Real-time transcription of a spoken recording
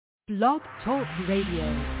Blog Talk Radio.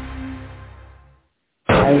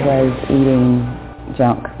 I was eating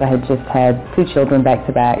junk. I had just had 2 children back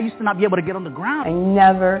to back. I used to not be able to get on the ground. I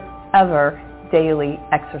never, ever daily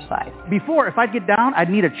exercise. Before, if I'd get down, I'd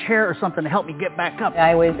need a chair or something to help me get back up.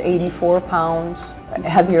 I was 84 pounds,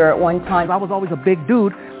 heavier at one time. I was always a big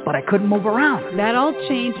dude, but I couldn't move around. That all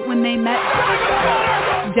changed when they met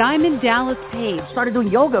Diamond Dallas Page. Started doing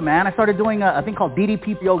yoga, man. I started doing a thing called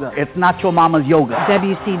DDP yoga. It's not your mama's yoga.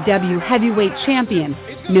 WCW heavyweight champion,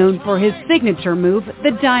 known for his signature move,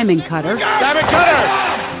 the Diamond Cutter. Diamond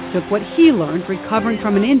Cutter! Took what he learned recovering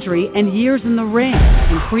from an injury and years in the ring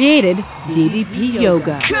and created DDP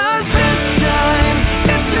Yoga.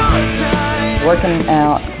 Working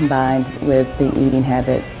out combined with the eating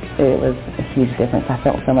habits, it was a huge difference. I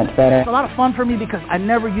felt so much better. It's a lot of fun for me because I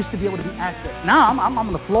never used to be able to be active. Now I'm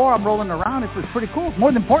on the floor, I'm rolling around. It's pretty cool.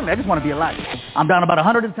 More than importantly, I just want to be alive. I'm down about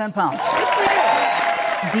 110 pounds.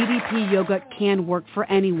 DDP Yoga can work for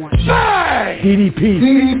anyone.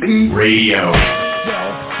 DDP Radio.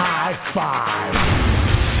 High five.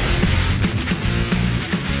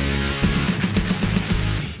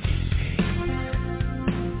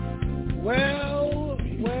 Well.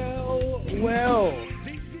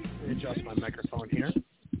 Let me adjust my microphone here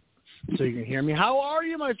so you can hear me. How are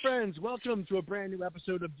you, my friends? Welcome to a brand new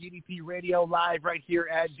episode of DDP Radio live right here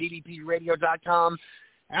at ddpradio.com.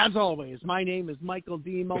 As always, my name is Michael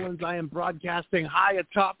D. Mullins. I am broadcasting high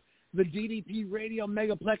atop the DDP Radio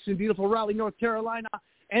Megaplex in beautiful Raleigh, North Carolina.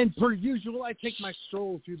 And per usual, I take my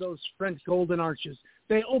stroll through those French golden arches.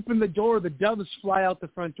 They open the door. The doves fly out the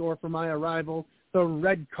front door for my arrival. The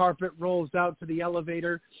red carpet rolls out to the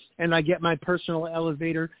elevator, and I get my personal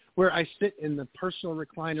elevator where I sit in the personal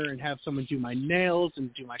recliner and have someone do my nails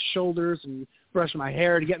and do my shoulders and brush my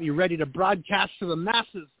hair to get me ready to broadcast to the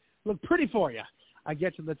masses. Look pretty for you. I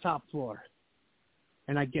get to the top floor,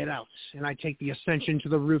 and I get out, and I take the ascension to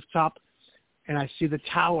the rooftop, and I see the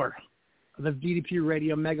tower of the DDP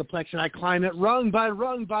Radio Megaplex, and I climb it rung by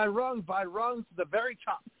rung by rung by rung to the very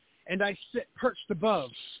top, and I sit perched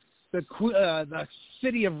above the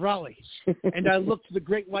city of Raleigh, and I look to the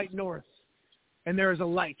great white north, and there is a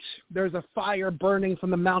light. There's a fire burning from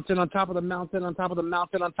the mountain on top of the mountain on top of the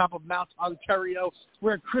mountain on top of Mount Ontario,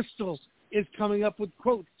 where Crystal is coming up with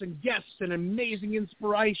quotes and guests and amazing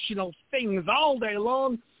inspirational things all day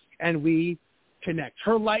long, and we connect.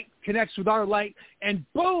 Her light connects with our light, and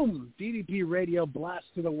boom, DDP Radio blasts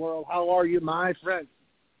to the world. How are you, my friend?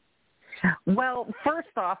 Well, first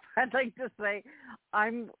off, I'd like to say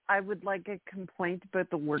I would like a complaint about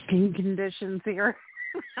the working conditions here.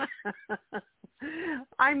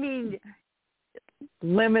 I mean,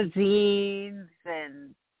 limousines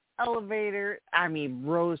and elevator,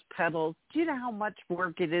 rose petals. Do you know how much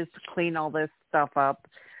work it is to clean all this stuff up?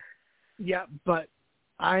 Yeah, but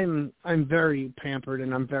I'm very pampered,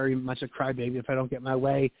 and I'm very much a crybaby if I don't get my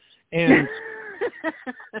way. And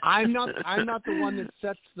I'm not the one that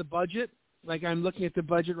sets the budget. Like, I'm looking at the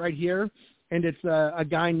budget right here, and it's a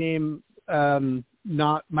guy named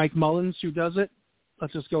not Mike Mullins who does it.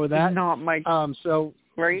 Let's just go with that. Not Mike. So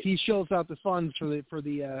right? He shows out the funds for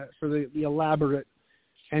the elaborate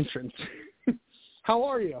entrance. How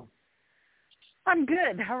are you? I'm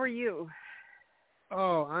good. How are you?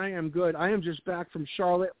 Oh, I am good. I am just back from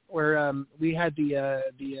Charlotte, where we had the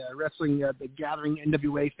wrestling the Gathering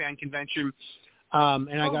NWA fan convention,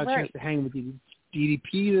 and I got a chance to hang with the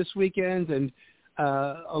DDP this weekend, and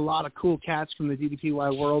a lot of cool cats from the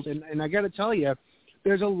DDPY world. And I got to tell you,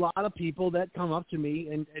 there's a lot of people that come up to me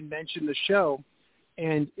and mention the show,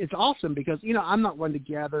 and it's awesome because I'm not one to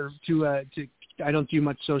gather to I don't do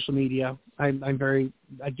much social media. I'm very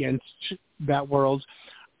against that world.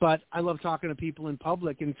 But I love talking to people in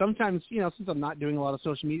public, and sometimes, since I'm not doing a lot of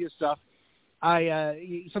social media stuff,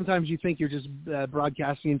 sometimes you think you're just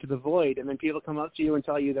broadcasting into the void, and then people come up to you and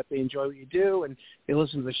tell you that they enjoy what you do, and they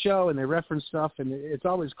listen to the show, and they reference stuff, and it's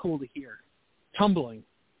always cool to hear. Humbling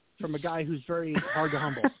from a guy who's very hard to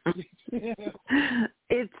humble.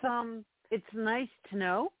 It's nice to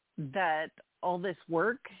know that all this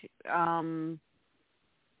work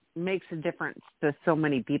makes a difference to so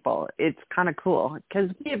many people. It's kind of cool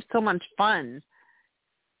because we have so much fun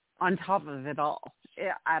on top of it all.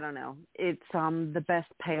 I don't know. It's the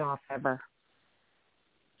best payoff ever.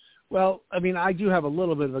 Well, I do have a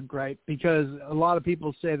little bit of a gripe because a lot of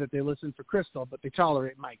people say that they listen for Crystal, but they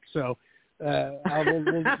tolerate Mike. So we'll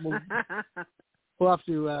have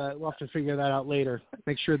to figure that out later.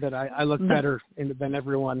 Make sure that I look better than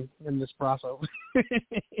everyone in this process.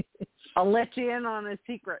 I'll let you in on a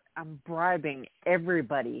secret. I'm bribing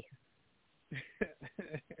everybody.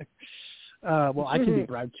 Well, I can be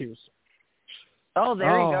bribed too. Oh,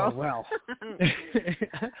 there you go. Well.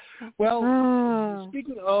 Well,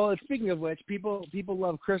 speaking of which, people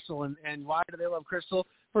love Crystal, and why do they love Crystal?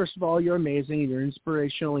 First of all, you're amazing, and you're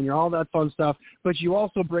inspirational, and you're all that fun stuff, but you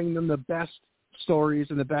also bring them the best stories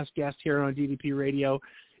and the best guests here on DDP Radio.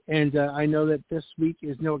 And I know that this week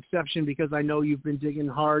is no exception because I know you've been digging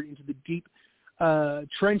hard into the deep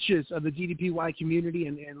trenches of the DDPY community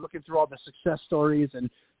and looking through all the success stories and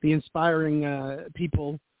the inspiring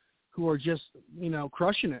people who are just,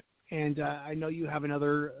 crushing it. And I know you have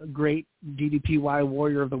another great DDPY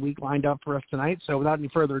Warrior of the Week lined up for us tonight. So without any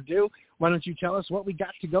further ado, why don't you tell us what we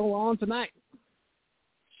got to go on tonight?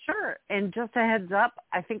 Sure. And just a heads up,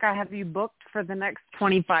 I think I have you booked for the next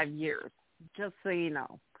 25 years, just so you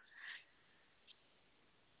know.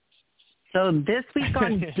 So this week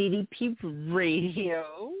on DDP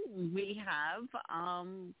Radio, we have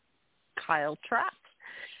Kyle Trapp.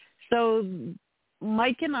 So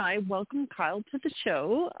Mike and I welcome Kyle to the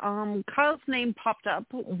show. Kyle's name popped up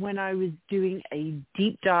when I was doing a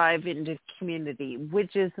deep dive into community,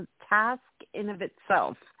 which is a task in of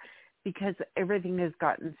itself because everything has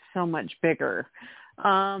gotten so much bigger.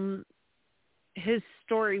 His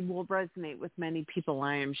story will resonate with many people,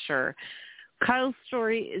 I am sure. Kyle's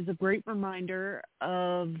story is a great reminder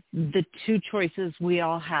of the two choices we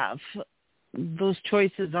all have. Those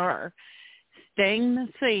choices are staying the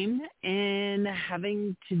same and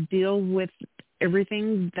having to deal with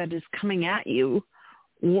everything that is coming at you,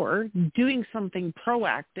 or doing something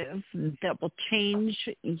proactive that will change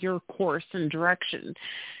your course and direction.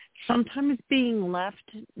 Sometimes being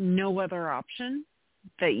left no other option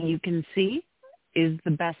that you can see is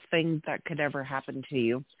the best thing that could ever happen to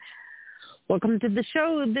you. Welcome to the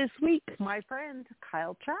show this week, my friend,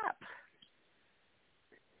 Kyle Trapp.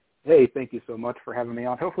 Hey, thank you so much for having me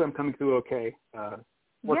on. Hopefully I'm coming through okay.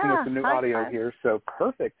 Working with some new audio here, so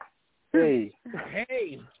perfect. Hey.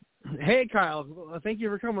 Hey, Kyle. Well, thank you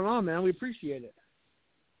for coming on, man. We appreciate it.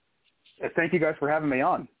 Thank you guys for having me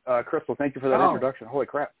on. Crystal, thank you for that introduction. Holy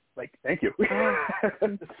crap. Thank you.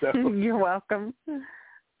 You're welcome.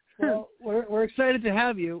 Well, we're excited to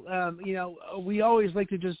have you. We always like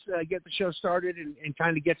to just get the show started and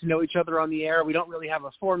kind of get to know each other on the air. We don't really have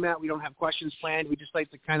a format. We don't have questions planned. We just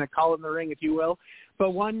like to kind of call it in the ring, if you will.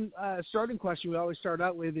 But one starting question we always start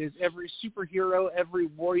out with is every superhero, every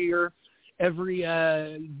warrior, every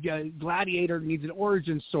gladiator needs an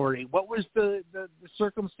origin story. What was the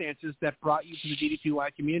circumstances that brought you to the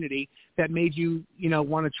DDPY community that made you,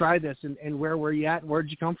 want to try this, and where were you at and where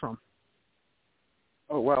did you come from?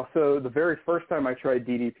 Oh, wow. So the very first time I tried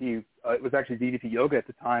DDP, it was actually DDP yoga at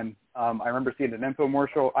the time. I remember seeing an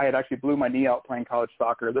infomercial. I had actually blew my knee out playing college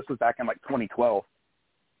soccer. This was back in 2012.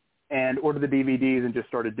 And ordered the DVDs and just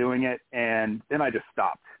started doing it. And then I just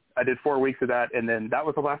stopped. I did 4 weeks of that. And then that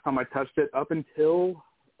was the last time I touched it up until,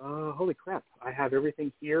 holy crap, I have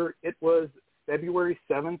everything here. It was February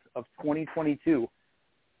 7th of 2022.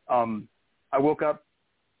 I woke up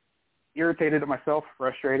irritated at myself,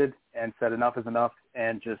 frustrated, and said enough is enough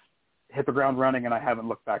and just hit the ground running, and I haven't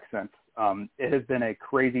looked back since. It has been a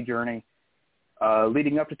crazy journey.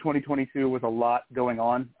 Leading up to 2022 was a lot going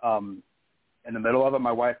on. In the middle of it,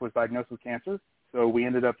 my wife was diagnosed with cancer, so we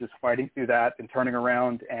ended up just fighting through that and turning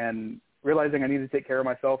around and realizing I needed to take care of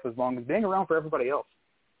myself as long as being around for everybody else.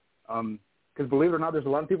 Because believe it or not, there's a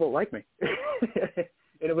lot of people that like me.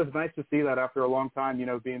 And it was nice to see that after a long time,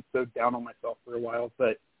 being so down on myself for a while.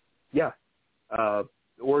 But yeah, the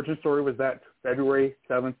origin story was that February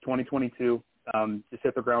 7th, 2022, just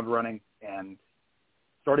hit the ground running, and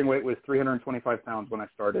starting weight was 325 pounds when I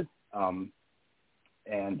started.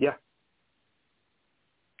 And yeah.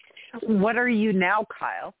 What are you now,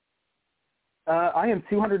 Kyle? I am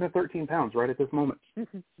 213 pounds right at this moment.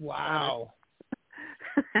 Wow.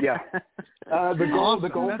 Yeah. The goal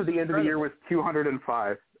for the end of the year was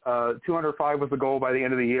 205. 205 was the goal by the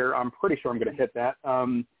end of the year. I'm pretty sure I'm going to hit that.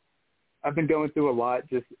 I've been going through a lot.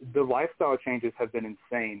 Just the lifestyle changes have been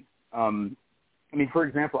insane. For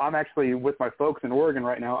example, I'm actually with my folks in Oregon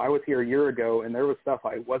right now. I was here a year ago, and there was stuff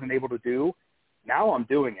I wasn't able to do. Now I'm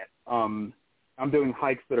doing it. I'm doing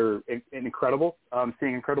hikes that are incredible,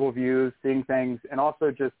 seeing incredible views, seeing things, and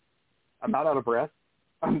also just I'm not out of breath.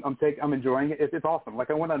 I'm enjoying it. It's awesome.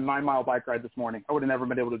 I went on a 9-mile bike ride this morning. I would have never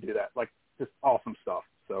been able to do that. Just awesome stuff.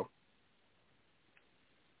 So.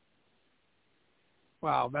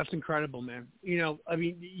 Wow, that's incredible, man. You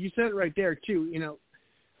said it right there too.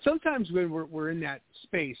 Sometimes when we're in that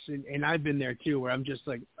space, and I've been there too, where I'm just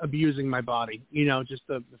abusing my body. Just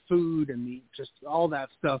the food and just all that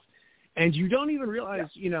stuff, and you don't even realize,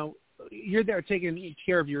 you're there taking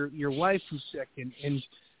care of your wife who's sick, and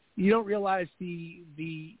you don't realize the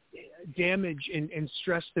damage and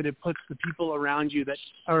stress that it puts the people around you that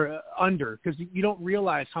are under, because you don't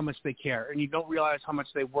realize how much they care, and you don't realize how much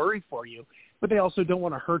they worry for you, but they also don't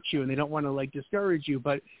want to hurt you, and they don't want to like discourage you.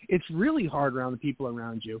 But it's really hard around the people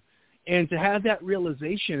around you. And to have that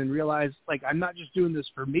realization and realize, like, I'm not just doing this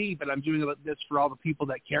for me, but I'm doing this for all the people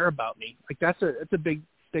that care about me. Like, that's a big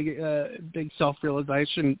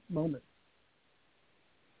self-realization moment.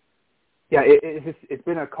 Yeah, it's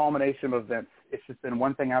been a culmination of events. It's just been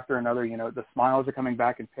one thing after another. You know, the smiles are coming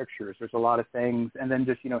back in pictures. There's a lot of things. And then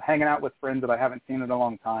just, you know, hanging out with friends that I haven't seen in a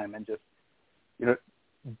long time. And just, you know,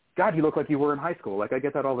 God, you look like you were in high school. Like, I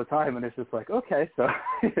get that all the time. And it's just like, okay, so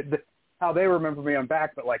how they remember me, I'm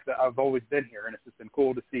back. But, like, I've always been here. And it's just been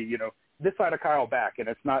cool to see, you know, this side of Kyle back. And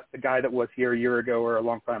it's not the guy that was here a year ago or a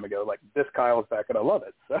long time ago. Like, this Kyle is back, and I love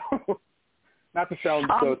it. So not to sound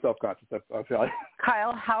so self-conscious, I feel like.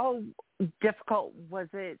 Kyle, how difficult was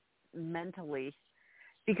it mentally?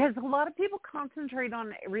 Because a lot of people concentrate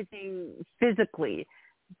on everything physically,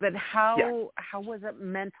 but how was it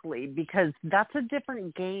mentally? Because that's a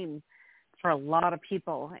different game for a lot of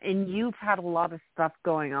people, and you've had a lot of stuff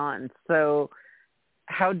going on. So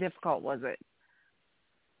how difficult was it?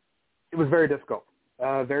 It was very difficult.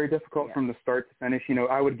 Very difficult from the start to finish. You know,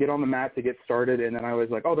 I would get on the mat to get started, and then I was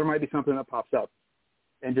like, oh, there might be something that pops up.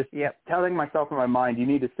 And just telling myself in my mind, you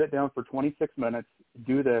need to sit down for 26 minutes,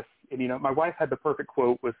 do this. And, you know, my wife had the perfect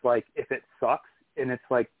quote, was like, if it sucks and it's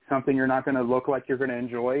like something you're not going to look like you're going to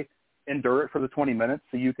enjoy, endure it for the 20 minutes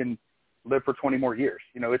so you can live for 20 more years.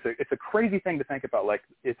 You know, it's a crazy thing to think about. Like,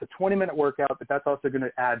 it's a 20-minute workout, but that's also going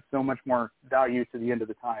to add so much more value to the end of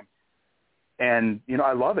the time. And, you know,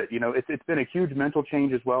 I love it. You know, it's been a huge mental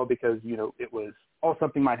change as well, because, you know, it was, oh,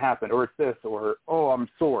 something might happen, or it's this, or, oh, I'm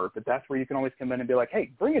sore. But that's where you can always come in and be like,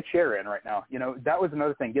 hey, bring a chair in right now. You know, that was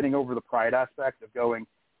another thing, getting over the pride aspect of going,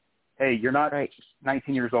 hey, you're not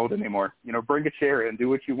 19 years old anymore. You know, bring a chair in, do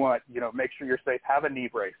what you want. You know, make sure you're safe, have a knee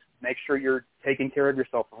brace, make sure you're taking care of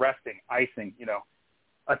yourself, resting, icing, you know,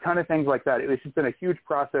 a ton of things like that. It's just been a huge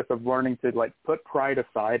process of learning to, like, put pride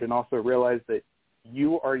aside and also realize that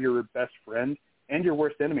you are your best friend and your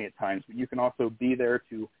worst enemy at times, but you can also be there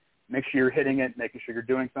to make sure you're hitting it, making sure you're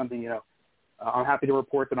doing something. You know, I'm happy to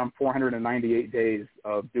report that I'm 498 days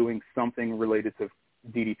of doing something related to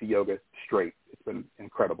DDP yoga straight. It's been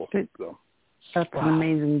incredible. So that's an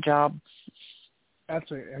amazing job.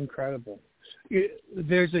 That's incredible.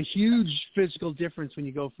 There's a huge physical difference when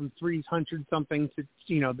you go from 300 something to,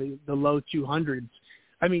 you know, the low 200s.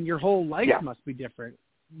 I mean, your whole life must be different.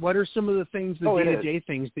 What are some of the things, the day-to-day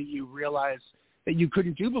things that you realize that you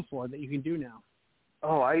couldn't do before that you can do now?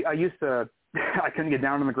 Oh, I used to, I couldn't get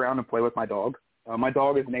down on the ground and play with my dog. My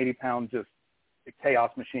dog is an 80-pound just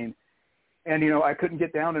chaos machine. And, you know, I couldn't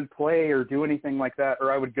get down and play or do anything like that,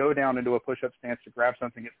 or I would go down into a push-up stance to grab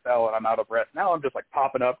something, it fell, and I'm out of breath. Now I'm just, like,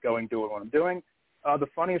 popping up, doing what I'm doing. The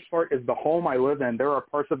funniest part is the home I live in, there are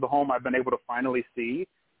parts of the home I've been able to finally see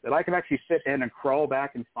that I can actually sit in and crawl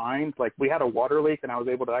back and find. Like, we had a water leak, and I was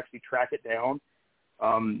able to actually track it down.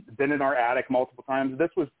 Been in our attic multiple times. This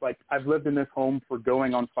was, like, I've lived in this home for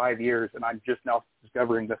going on 5 years, and I'm just now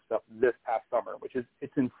discovering this stuff this past summer, which is,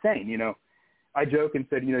 it's insane, you know. I joke and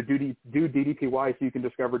said, you know, do DDPY so you can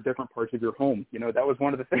discover different parts of your home. You know, that was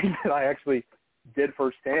one of the things that I actually did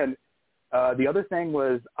firsthand. The other thing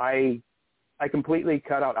was I completely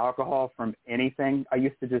cut out alcohol from anything. I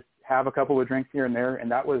used to just have a couple of drinks here and there, and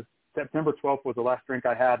that was September 12th was the last drink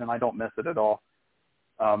I had, and I don't miss it at all.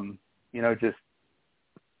 You know, just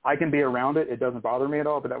I can be around it. It doesn't bother me at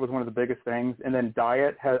all, but that was one of the biggest things. And then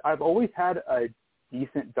diet. I've always had a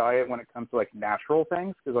decent diet when it comes to, like, natural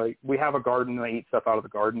things, because, like, we have a garden and I eat stuff out of the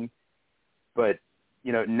garden. But,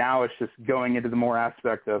 you know, now it's just going into the more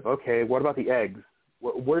aspect of, okay, what about the eggs?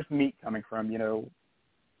 Where's meat coming from? You know,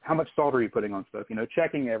 how much salt are you putting on stuff? You know,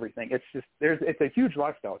 checking everything. It's just, it's a huge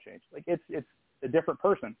lifestyle change. Like, it's a different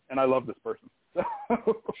person, and I love this person.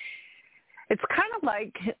 So. It's kind of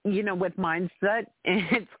like, you know, with mindset,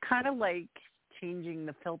 it's kind of like changing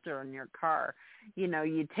the filter on your car. You know,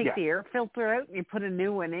 you take the air filter out and you put a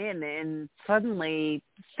new one in, and suddenly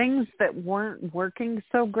things that weren't working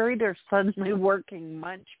so great are suddenly working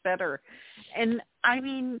much better. And I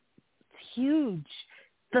mean, it's huge.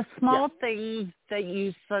 The small things that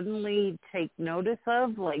you suddenly take notice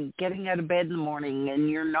of, like getting out of bed in the morning and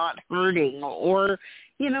you're not hurting, or,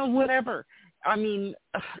 you know, whatever. I mean,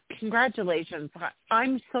 congratulations.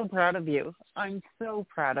 I'm so proud of you. I'm so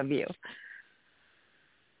proud of you.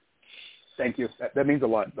 Thank you. That means a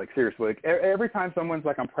lot. Like, seriously, like, every time someone's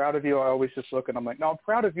like, I'm proud of you, I always just look and I'm like, no, I'm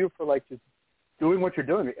proud of you for, like, just doing what you're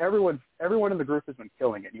doing. Everyone in the group has been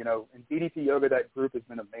killing it. You know, in DDP Yoga, that group has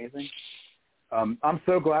been amazing. I'm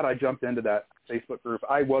so glad I jumped into that Facebook group.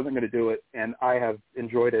 I wasn't going to do it, and I have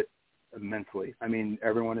enjoyed it immensely. I mean,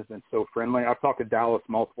 everyone has been so friendly. I've talked to Dallas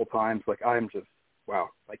multiple times. Like, I am just, wow.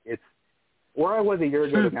 Like, it's where I was a year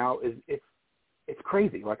ago to now is it's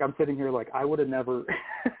crazy. Like, I'm sitting here like I would have never,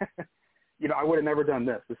 you know, I would have never done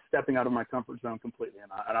this. Just stepping out of my comfort zone completely,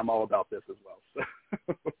 and I'm all about this as well.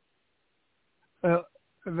 So.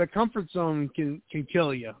 The comfort zone can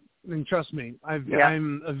kill you. And trust me,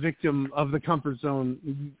 I'm a victim of the comfort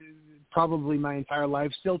zone probably my entire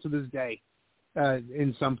life, still to this day,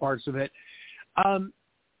 in some parts of it.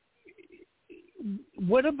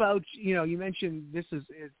 What about, you know, you mentioned this is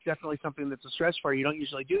definitely something that's a stretch for you. You don't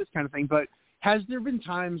usually do this kind of thing, but has there been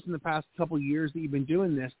times in the past couple of years that you've been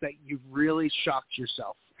doing this that you've really shocked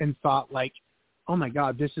yourself and thought like, oh my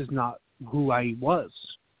God, this is not who I was?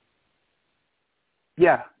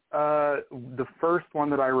 Yeah. The first one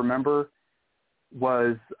that I remember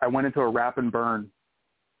was I went into a wrap and burn,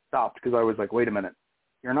 stopped because I was like, wait a minute,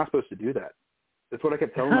 you're not supposed to do that. That's what I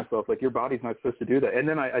kept telling myself, like, your body's not supposed to do that. And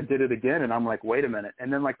then I did it again, and I'm like, wait a minute.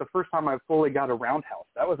 And then, like, the first time I fully got a roundhouse,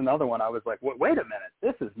 that was another one. I was like, wait a minute,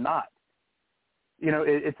 this is not. You know,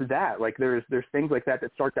 it's that. Like, there's things like that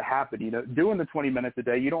start to happen. You know, doing the 20 minutes a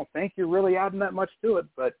day, you don't think you're really adding that much to it,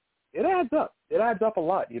 but it adds up. It adds up a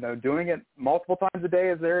lot. You know, doing it multiple times a day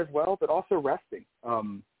is there as well, but also resting.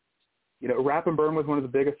 You know, wrap and burn was one of the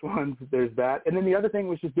biggest ones. There's that. And then the other thing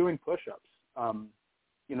was just doing push-ups.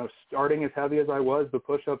 You know, starting as heavy as I was, the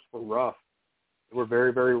push-ups were rough. They were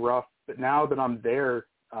very, very rough. But now that I'm there,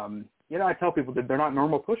 you know, I tell people that they're not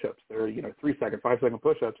normal push-ups. They're, you know, 3-second, 5-second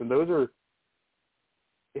push-ups. And those are,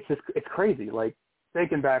 it's crazy. Like,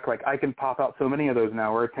 thinking back, like, I can pop out so many of those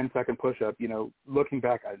now, or a 10-second push-up, you know, looking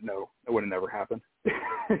back, I know it would have never happened.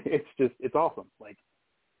 It's awesome. Like,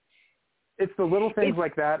 it's the little things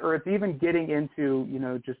like that, or it's even getting into, you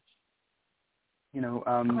know, just, you know,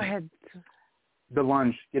 go ahead. The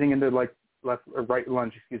lunge, getting into like left or right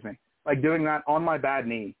lunge, like doing that on my bad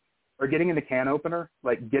knee, or getting in the can opener,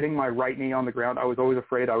 like getting my right knee on the ground. I was always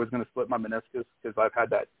afraid I was going to split my meniscus because I've had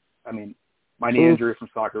that. I mean, my knee injury from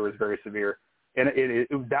soccer was very severe, and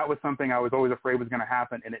that was something I was always afraid was going to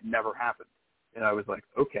happen, and it never happened. And I was like,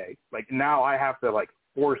 okay, like now I have to like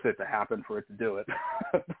force it to happen for it to do it.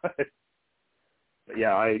 but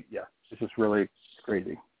yeah, it's just really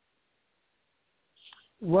crazy.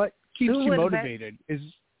 What keeps you motivated? Is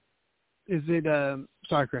it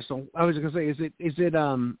sorry, Crystal, I was going to say, is it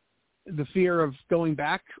the fear of going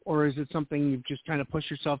back, or is it something you've just kind of pushed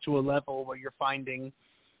yourself to a level where you're finding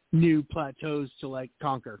new plateaus to like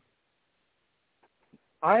conquer?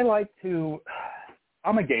 I'm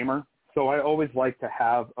a gamer, so I always like to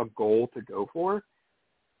have a goal to go for.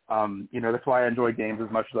 You know, that's why I enjoy games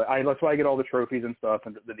as much as that's why I get all the trophies and stuff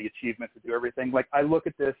and the achievements to do everything. Like, I look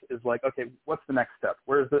at this as like, okay, what's the next step?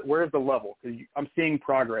 Where's the level? Because I'm seeing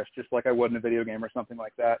progress just like I would in a video game or something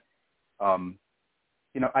like that.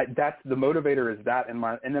 You know, that's the motivator is that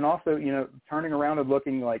and then also, you know, turning around and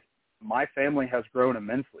looking like my family has grown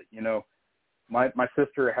immensely. You know, my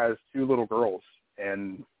sister has 2 little girls,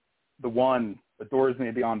 and the one adores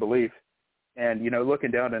me beyond belief. And, you know,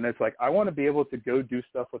 looking down, and it's like, I want to be able to go do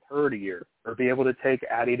stuff with her in a year, or be able to take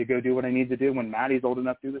Addie to go do what I need to do when Maddie's old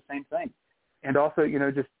enough to do the same thing. And also, you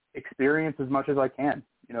know, just experience as much as I can.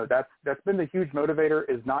 You know, that's been the huge motivator,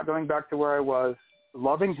 is not going back to where I was,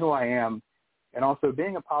 loving who I am, and also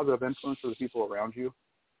being a positive influence for the people around you.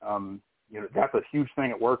 You know, that's a huge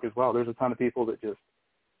thing at work as well. There's a ton of people that just,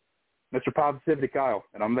 Mr. Positivity Kyle,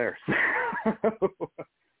 and I'm there.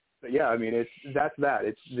 But yeah, I mean, that's that.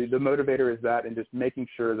 It's the motivator is that, and just making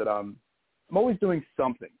sure that I'm always doing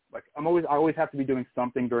something. Like, I always have to be doing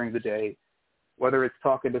something during the day, whether it's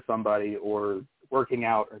talking to somebody or working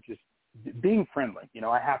out or just being friendly. You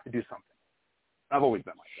know, I have to do something. I've always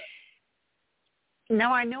been like that.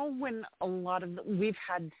 Now, I know we've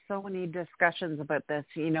had so many discussions about this,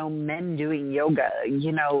 you know, men doing yoga,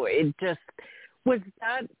 you know, it just, was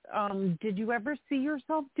that, did you ever see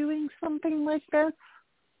yourself doing something like this?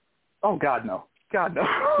 Oh, God, no. God, no.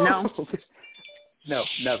 No? No,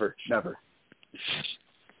 never.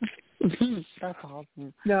 That's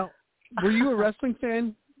awesome. Now, were you a wrestling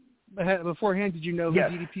fan beforehand? Did you know who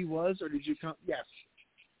Yes. DDP was, or did you come? Yes.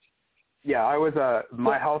 Yeah, I was,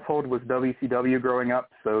 my household was WCW growing up,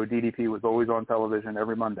 so DDP was always on television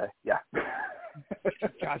every Monday. Yeah.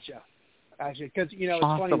 Gotcha. Because, you know, it's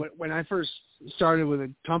Awesome. funny, when I first started with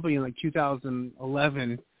a company in like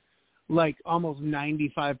 2011, like almost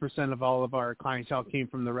 95% of all of our clientele came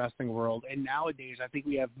from the wrestling world. And nowadays, I think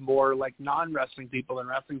we have more like non-wrestling people than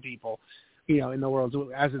wrestling people. in the world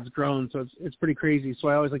as it's grown. So it's pretty crazy. So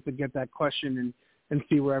I always like to get that question and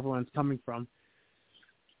see where everyone's coming from.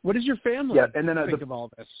 What does your family think of all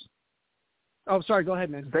this? Oh, sorry. Go ahead,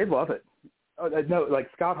 man. They love it. No, like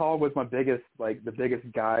Scott Hall was the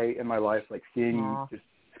biggest guy in my life. Like seeing just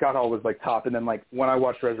Scott Hall was like top. And then like when I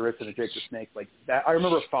watched Resurrection of Jake the Snake, like that, I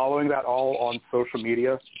remember following that all on social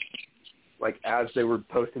media, like as they were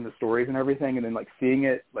posting the stories and everything. And then like seeing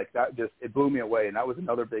it, like that it blew me away. And that was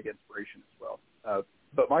another big inspiration as well.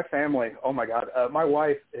 But my family, oh my God, my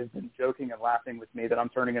wife has been joking and laughing with me that I'm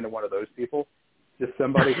turning into one of those people. Just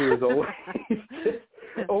somebody who is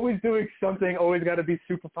always doing something, always got to be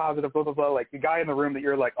super positive, blah, blah, blah. Like the guy in the room that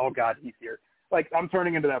you're like, oh God, he's here. Like I'm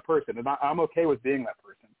turning into that person, and I'm okay with being that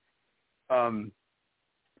person.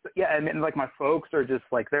 But yeah, and like my folks are just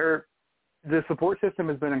like the support system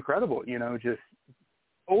has been incredible. Just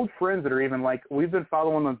old friends that are even like, we've been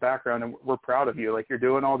following them background, and we're proud of you. Like you're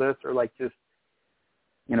doing all this, or like just,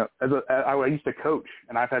 I used to coach,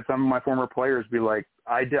 and I've had some of my former players be like,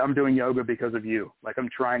 I'm doing yoga because of you. Like I'm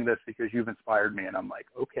trying this because you've inspired me. And I'm like,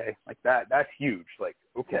 okay, like that's huge. Like,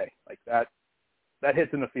 okay, like that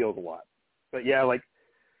hits in the field a lot. But yeah, like,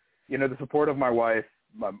 the support of my wife,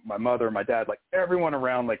 my mother, my dad, like everyone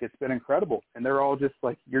around, like it's been incredible. And they're all just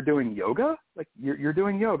like, you're doing yoga? Like you're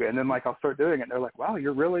doing yoga. And then like, I'll start doing it. And they're like, wow,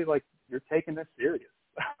 you're really like, you're taking this serious.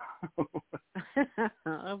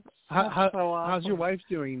 How's your wife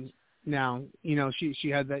doing now? She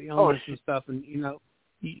had that illness and stuff, and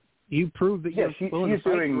you proved that you're willing to fight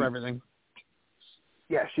for everything.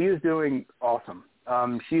 Yeah, she is doing awesome.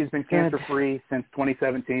 She has been cancer-free since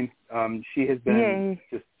 2017. She has been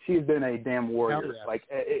she's been a damn warrior. Like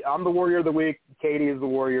I'm the warrior of the week. Katie is the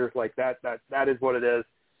warrior. Like that is what it is.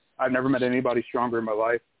 I've never met anybody stronger in my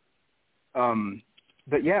life.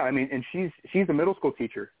 But yeah, I mean, and she's a middle school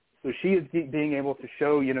teacher, so she is being able to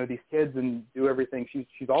show these kids and do everything.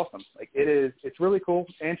 She's awesome. Like it's really cool.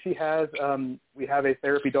 And she has we have a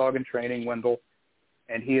therapy dog in training, Wendell,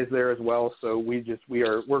 and he is there as well. So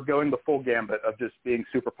we're going the full gambit of just being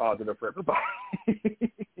super positive for everybody.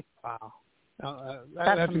 Wow,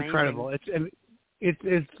 that's incredible.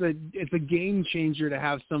 It's a game changer to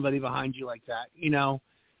have somebody behind you like that.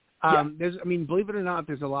 Believe it or not,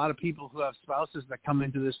 there's a lot of people who have spouses that come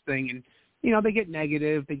into this thing and, they get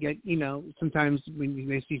negative. They get, sometimes when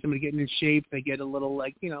they see somebody getting in shape, they get a little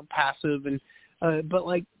like, passive. And, but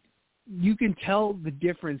like, you can tell the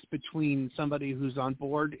difference between somebody who's on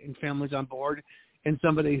board and families on board and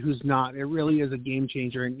somebody who's not. It really is a game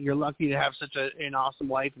changer. And you're lucky to have such an awesome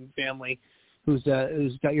wife and family who's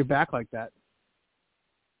got your back like that.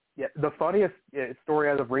 Yeah, the funniest story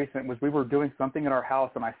as of recent was we were doing something in our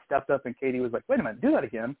house, and I stepped up, and Katie was like, wait a minute, do that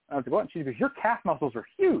again. I was like, what? And she goes, your calf muscles are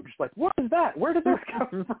huge. Like, what is that? Where did those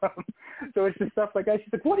come from? So it's just stuff like that.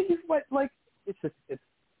 She's like, like, it's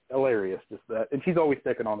hilarious, just that. And she's always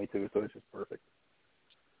picking on me, too, so it's just perfect.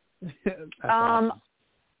 Awesome.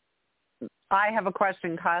 I have a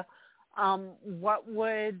question, Kyle. What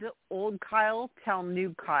would old Kyle tell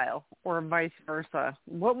new Kyle, or vice versa?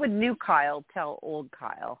 What would new Kyle tell old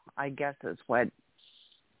Kyle, I guess is what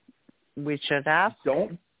we should ask.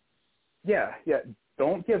 Don't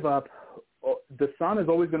give up. The sun is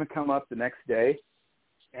always going to come up the next day,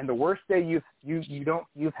 and the worst day you've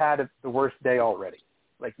had the worst day already.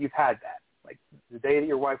 Like you've had that. Like the day that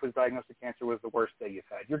your wife was diagnosed with cancer was the worst day you've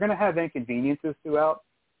had. You're going to have inconveniences throughout,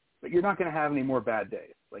 but you're not going to have any more bad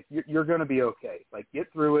days. Like you're going to be okay. Like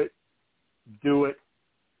get through it, do it.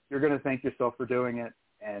 You're going to thank yourself for doing it.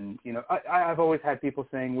 And I've always had people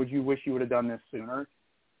saying, "Would you wish you would have done this sooner?"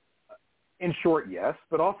 In short, yes.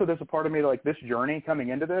 But also, there's a part of me like this journey coming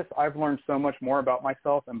into this. I've learned so much more about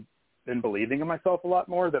myself and been believing in myself a lot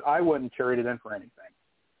more that I wouldn't trade it in for anything.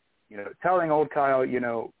 Telling old Kyle,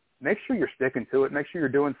 make sure you're sticking to it. Make sure you're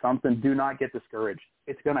doing something. Do not get discouraged.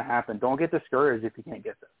 It's going to happen. Don't get discouraged if you can't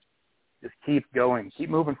get there. Just keep going.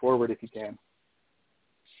 Keep moving forward if you can.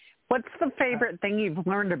 What's the favorite thing you've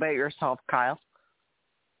learned about yourself, Kyle?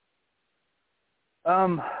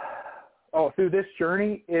 Through this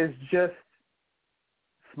journey is just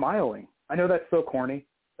smiling. I know that's so corny.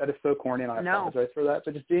 That is so corny, and I apologize for that.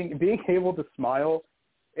 But just being able to smile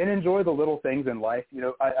and enjoy the little things in life.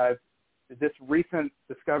 I've this recent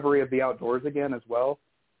discovery of the outdoors again as well.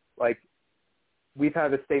 Like, we've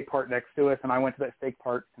had a state park next to us, and I went to that state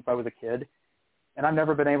park since I was a kid, and I've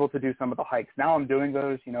never been able to do some of the hikes. Now I'm doing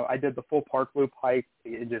those. I did the full park loop hike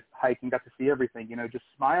and just hiked and got to see everything, just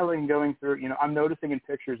smiling going through. I'm noticing in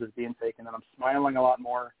pictures as being taken that I'm smiling a lot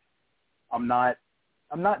more. I'm not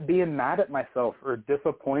being mad at myself or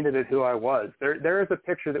disappointed at who I was. There is a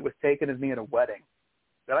picture that was taken of me at a wedding,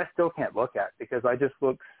 that I still can't look at because I just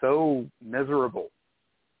look so miserable.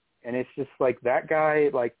 And it's just like that guy,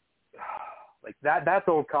 like that's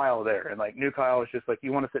old Kyle there. And like new Kyle is just like,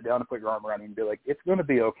 you want to sit down and put your arm around him and be like, it's going to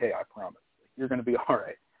be okay. I promise. Like, you're going to be all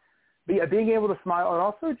right. But yeah, being able to smile and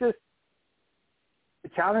also just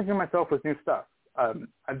challenging myself with new stuff.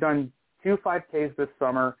 I've done 2 5Ks this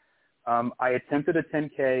summer. I attempted a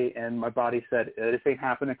 10K, and my body said, this ain't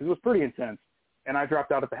happening, because it was pretty intense. And I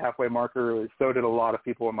dropped out at the halfway marker. So did a lot of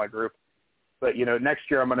people in my group. But, next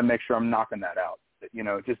year I'm going to make sure I'm knocking that out.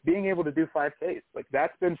 Just being able to do 5Ks, like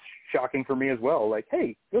that's been shocking for me as well. Like,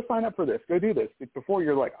 hey, go sign up for this. Go do this. Before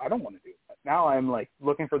you're like, I don't want to do that. Now I'm like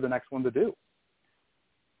looking for the next one to do.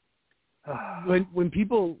 When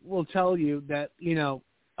people will tell you that,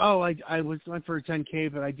 I went for a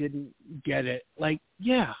 10K, but I didn't get it. Like,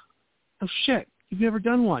 yeah. Oh, shit. You've never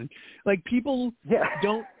done one. Like, people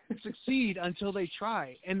don't succeed until they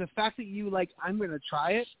try. And the fact that you, like, I'm going to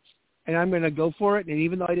try it and I'm going to go for it, and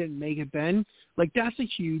even though I didn't make it then, like, that's a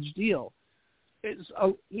huge deal. It's,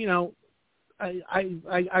 I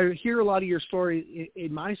hear a lot of your story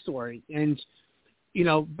in my story. And,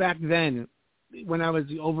 back then, when I was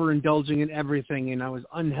overindulging in everything and I was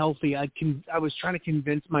unhealthy, I was trying to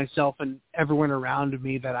convince myself and everyone around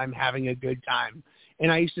me that I'm having a good time.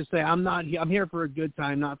 And I used to say, I'm here for a good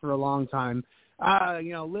time, not for a long time.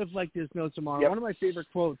 Live like there's no tomorrow. Yep. One of my favorite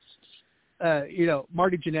quotes,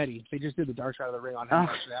 Marty Jannetty, they just did the Dark Side of the Ring on him.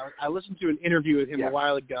 I listened to an interview with him a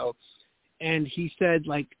while ago, and he said,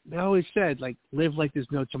 like, they always said, like, live like there's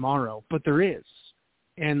no tomorrow, but there is.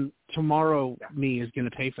 And tomorrow me is going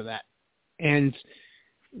to pay for that. And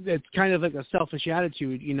it's kind of like a selfish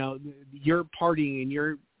attitude, you're partying and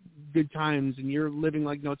your good times and you're living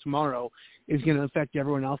like no tomorrow is going to affect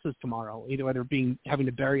everyone else's tomorrow, whether having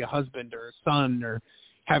to bury a husband or a son or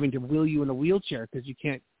having to wheel you in a wheelchair because you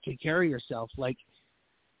can't take care of yourself. Like,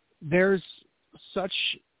 there's such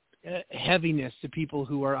heaviness to people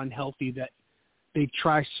who are unhealthy that they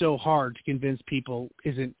try so hard to convince people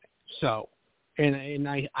isn't so. And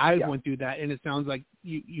I went through that, and it sounds like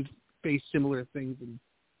you've faced similar things in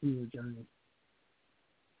your journey.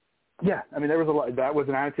 Yeah, I mean, there was a lot. That was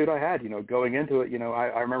an attitude I had, going into it.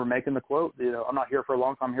 I remember making the quote, I'm not here for a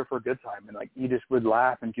long time, I'm here for a good time. And, like, you just would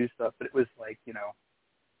laugh and do stuff. But it was like,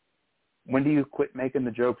 when do you quit making the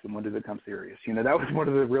jokes and when does it become serious? That was one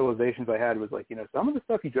of the realizations I had was like, some of the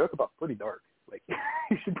stuff you joke about is pretty dark. Like,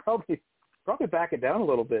 you should probably back it down a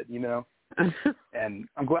little bit, And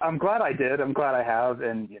I'm glad I did. I'm glad I have.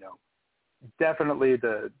 And, definitely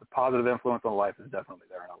the positive influence on life is definitely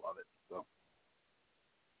there, and I love it. So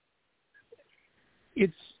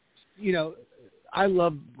it's, I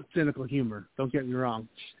love cynical humor. Don't get me wrong.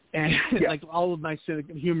 And like all of my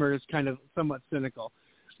cynical humor is kind of somewhat cynical.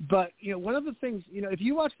 But, one of the things, if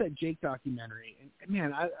you watch that Jake documentary, and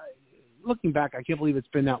man, I looking back, I can't believe it's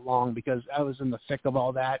been that long because I was in the thick of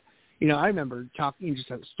all that. I remember talking just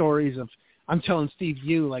stories of, I'm telling Steve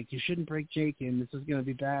Yu, like, you shouldn't break Jake in. This is going to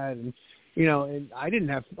be bad. And, and I didn't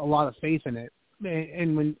have a lot of faith in it.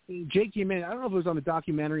 And when Jake came in, I don't know if it was on the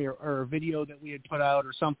documentary or a video that we had put out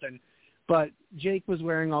or something, but Jake was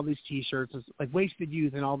wearing all these T-shirts, like Wasted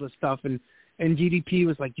Youth and all this stuff. And DDP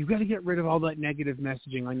was like, you got to get rid of all that negative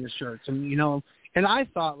messaging on your shirts. And, and I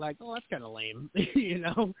thought, like, oh, that's kind of lame.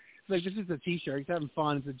 Like, this is a T-shirt. He's having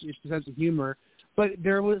fun. It's a sense of humor. But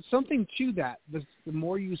there was something to that. The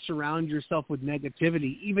more you surround yourself with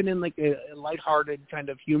negativity, even in like a lighthearted kind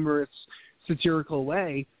of humorous, satirical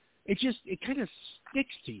way, it kind of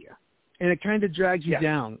sticks to you, and it kind of drags you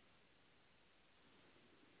down.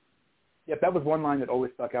 Yeah, that was one line that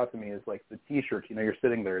always stuck out to me is like the T-shirts. You're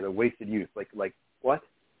sitting there, the Wasted Youth. Like what?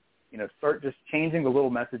 Start just changing the little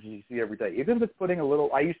messages you see every day. Even if it's putting a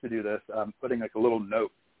little. I used to do this, putting like a little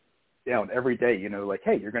note down every day, like,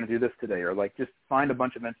 hey, you're going to do this today, or like just find a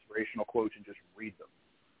bunch of inspirational quotes and just read them.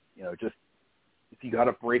 Just if you got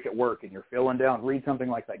a break at work and you're feeling down, read something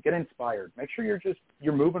like that. Get inspired. Make sure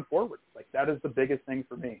you're moving forward. Like, that is the biggest thing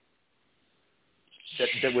for me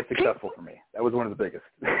that was successful for me. That was one of the biggest.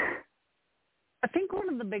 I think one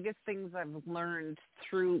of the biggest things I've learned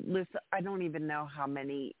through this, I don't even know how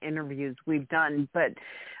many interviews we've done, but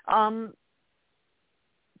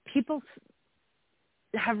people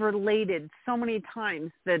have related so many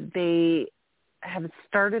times that they have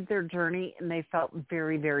started their journey and they felt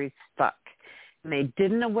very, very stuck. And they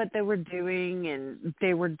didn't know what they were doing, and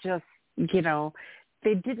they were just,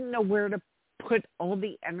 they didn't know where to put all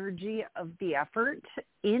the energy of the effort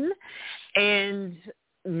in. And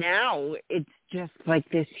now it's just like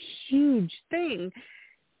this huge thing.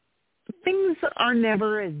 Things are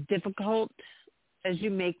never as difficult as you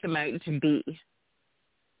make them out to be.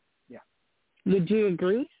 Would you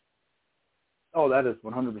agree? Oh, that is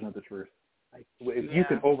 100% the truth. Like, if you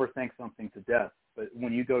can overthink something to death, but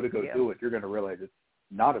when you go to do it, you're going to realize it's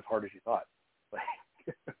not as hard as you thought. Like,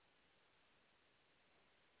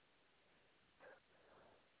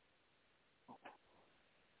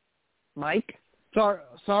 Mike?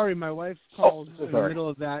 Sorry, my wife called in the middle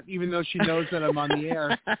of that, even though she knows that I'm on the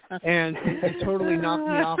air, and it totally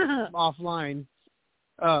knocked me offline.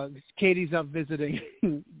 Katie's up visiting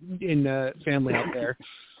in family out there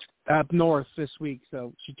up north this week,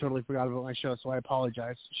 so she totally forgot about my show, so I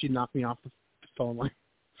apologize. She knocked me off the phone line.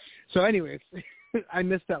 So anyways, I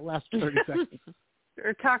missed that last 30 seconds.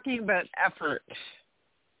 We're talking about effort.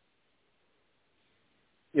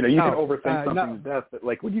 You know, you can overthink something to death, but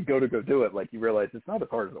like when you go to do it, like you realize it's not as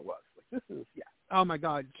hard as it was. Like this is, Oh my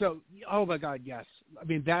God. Yes. I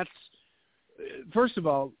mean, that's, first of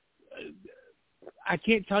all, I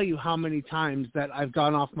can't tell you how many times that I've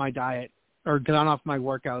gone off my diet or gone off my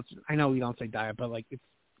workouts. I know we don't say diet, but like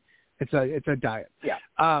it's a diet. Yeah.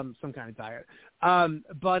 Some kind of diet.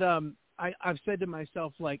 But I've said to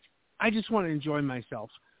myself, like, I just want to enjoy myself.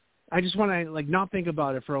 I just want to like not think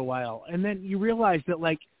about it for a while. And then you realize that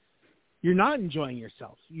like you're not enjoying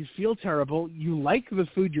yourself. You feel terrible. You like the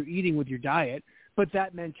food you're eating with your diet, but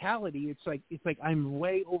that mentality, it's like I'm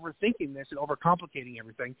way overthinking this and overcomplicating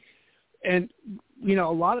everything. And, you know,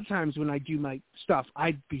 a lot of times when I do my stuff,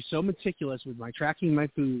 I'd be so meticulous with tracking my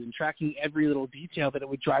food and tracking every little detail that it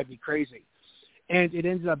would drive me crazy. And it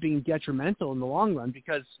ended up being detrimental in the long run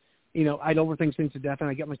because, you know, I'd overthink things to death and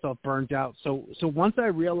I get myself burned out. So once I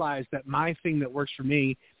realized that my thing that works for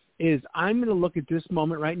me is I'm going to look at this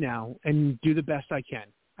moment right now and do the best I can.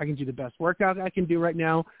 I can do the best workout I can do right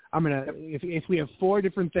now. I'm going to, if we have 4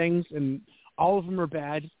 different things and all of them are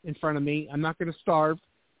bad in front of me, I'm not going to starve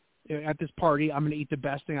at this party. I'm going to eat the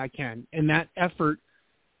best thing I can. And that effort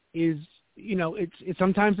is, you know, it's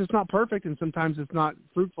sometimes it's not perfect and sometimes it's not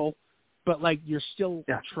fruitful, but like you're still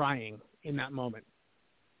trying in that moment.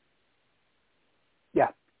 Yeah.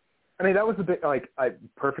 I mean, that was a bit like a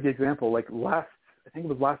perfect example. Like I think it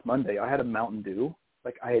was last Monday, I had a Mountain Dew.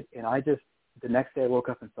 The next day I woke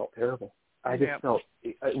up and felt terrible. I just felt,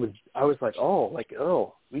 I was like,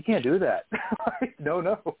 we can't do that.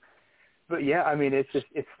 No. But yeah, I mean, it's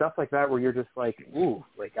stuff like that where you're just like, ooh,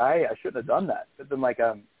 like I shouldn't have done that. But then like,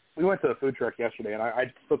 we went to a food truck yesterday and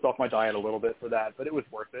I slipped off my diet a little bit for that, but it was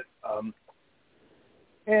worth it.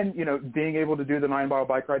 And, you know, being able to do the 9-mile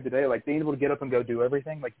bike ride today, like being able to get up and go do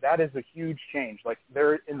everything, like that is a huge change. Like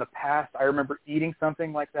in the past, I remember eating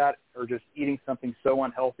something like that or just eating something so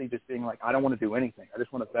unhealthy, just being like, I don't want to do anything. I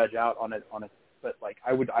just want to veg out on it. But like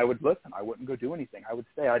I would listen. I wouldn't go do anything. I would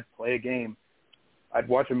stay. I'd play a game. I'd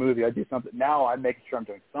watch a movie. I'd do something. Now I'm making sure I'm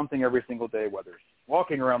doing something every single day, whether it's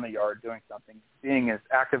walking around the yard, doing something, being as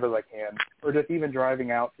active as I can, or just even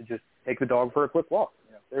driving out to just take the dog for a quick walk.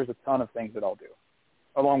 You know, there's a ton of things that I'll do.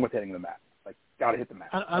 Along with hitting the mat. Like, got to hit the mat.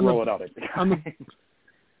 Roll it out.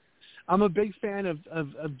 I'm a big fan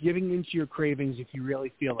of giving into your cravings if you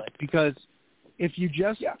really feel it. Because if you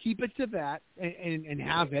just keep it to that and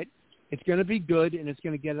have it, it's going to be good and it's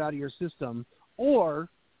going to get it out of your system. Or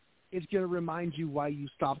it's going to remind you why you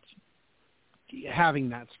stopped having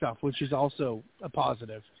that stuff, which is also a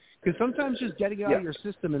positive. Because sometimes just getting it out of your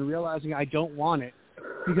system and realizing I don't want it,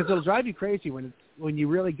 because it'll drive you crazy when you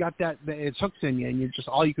really got that it's hooked in you and you're just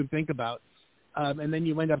all you can think about, and then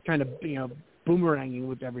you end up kind of, you know, boomeranging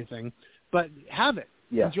with everything. But have it,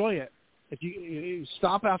 enjoy it. If you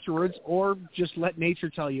stop afterwards, or just let nature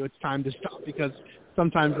tell you it's time to stop, because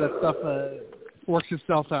sometimes that stuff works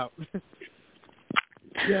itself out.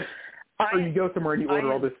 Or you go somewhere and you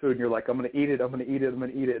order all this food and you're like, I'm going to eat it,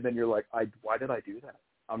 and then you're like, why did I do that?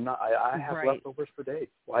 I have leftovers for days.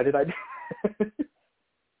 Why did I do that?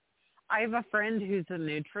 I have a friend who's a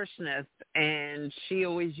nutritionist, and she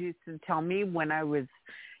always used to tell me when I was,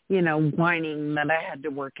 you know, whining that I had to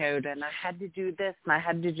work out and I had to do this and I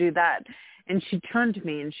had to do that. And she turned to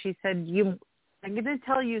me and she said, I'm going to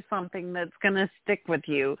tell you something that's going to stick with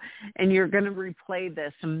you, and you're going to replay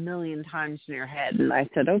this a million times in your head. And I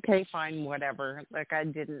said, okay, fine, whatever. Like, I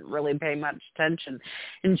didn't really pay much attention.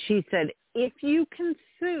 And she said, if you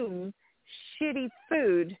consume shitty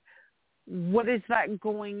food, what is that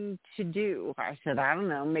going to do? I said, I don't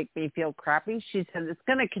know, make me feel crappy. She said, it's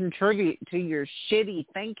going to contribute to your shitty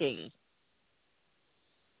thinking.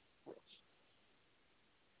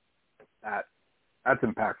 That's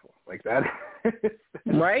impactful. Like that.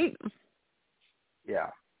 Right?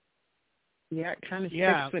 Yeah. Yeah, it kind of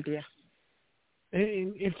sticks with you.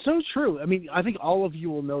 It's so true. I mean, I think all of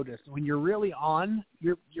you will notice when you're really on,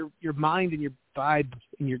 your mind and your vibe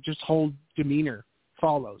and your just whole demeanor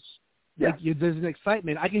follows. Like there's an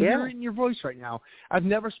excitement. I can hear it in your voice right now. I've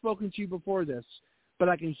never spoken to you before this, but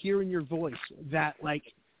I can hear in your voice that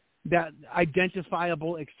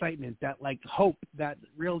identifiable excitement, that like hope, that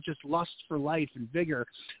real just lust for life and vigor.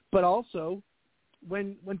 But also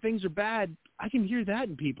when things are bad, I can hear that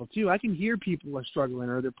in people too. I can hear people are struggling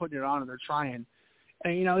or they're putting it on or they're trying. And,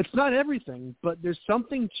 it's not everything, but there's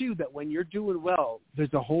something too that when you're doing well,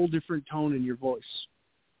 there's a whole different tone in your voice.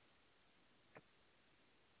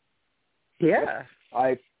 Yeah.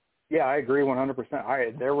 I agree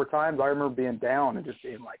 100%. There were times I remember being down and just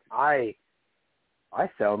being like, I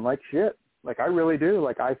sound like shit. Like, I really do.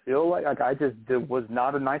 Like, I feel like I just was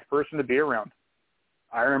not a nice person to be around.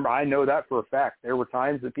 I know that for a fact. There were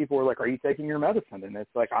times that people were like, are you taking your medicine? And it's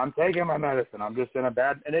like, I'm taking my medicine. I'm just in a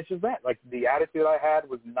bad, and it's just that. Like, the attitude I had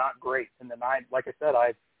was not great. And then like I said,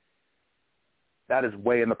 that is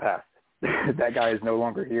way in the past. That guy is no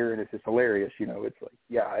longer here, and it's just hilarious. It's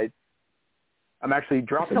like, I'm actually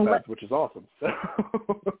dropping meds, which is awesome.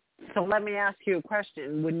 So let me ask you a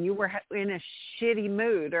question. When you were in a shitty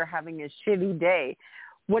mood or having a shitty day,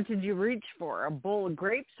 what did you reach for? A bowl of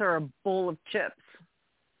grapes or a bowl of chips?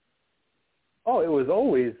 Oh, it was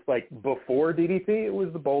always, like, before DDP, it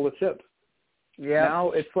was the bowl of chips. Yeah.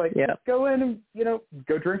 Now it's like, go in and,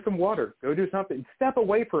 go drink some water. Go do something. Step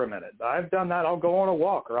away for a minute. I've done that. I'll go on a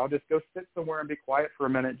walk, or I'll just go sit somewhere and be quiet for a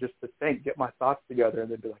minute just to think, get my thoughts together,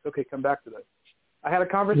 and then be like, okay, come back to this. I had a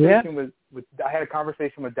conversation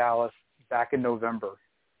with Dallas back in November,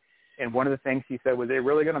 and one of the things he said was, "Is it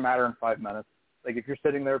really going to matter in 5 minutes? Like, if you're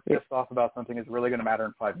sitting there pissed off about something, it's really going to matter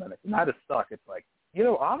in 5 minutes." And that is stuck. It's like,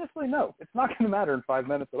 honestly, no, it's not going to matter in 5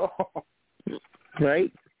 minutes at all.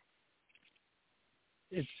 Right.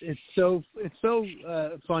 It's so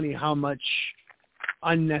funny how much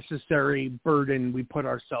unnecessary burden we put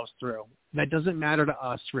ourselves through. That doesn't matter to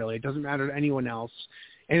us, really. It doesn't matter to anyone else.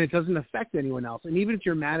 And it doesn't affect anyone else. And even if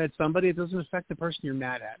you're mad at somebody, it doesn't affect the person you're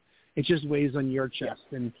mad at. It just weighs on your chest,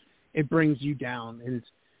 and it brings you down. And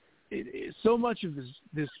it's so much of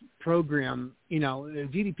this program,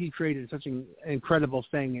 DDP created such an incredible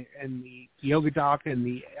thing, and the yoga doc and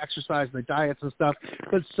the exercise and the diets and stuff.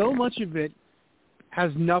 But so much of it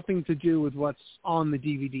has nothing to do with what's on the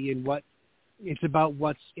DVD and what it's about,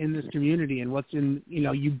 what's in this community and what's in,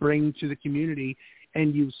 you bring to the community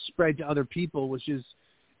and you spread to other people, which is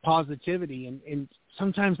positivity. And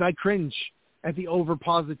sometimes I cringe at the over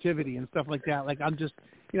positivity and stuff like that. Like, I'm just,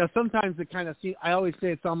 sometimes it kind of I always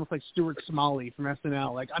say it's almost like Stuart Smalley from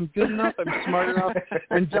SNL. Like, I'm good enough, I'm smart enough,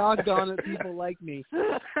 and doggone it, people like me.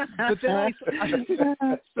 But then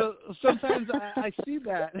so sometimes I see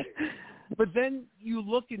that. But then you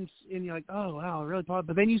look and you're like, oh, wow, really positive.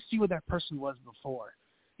 But then you see what that person was before.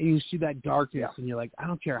 And you see that darkness, and you're like, I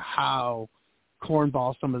don't care how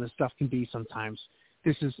cornball some of this stuff can be sometimes.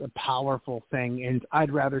 This is a powerful thing, and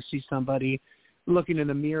I'd rather see somebody looking in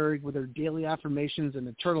the mirror with their daily affirmations and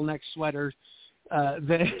a turtleneck sweater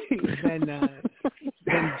than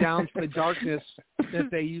down to the darkness that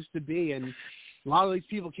they used to be. And a lot of these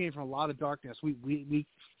people came from a lot of darkness. We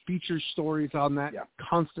feature stories on that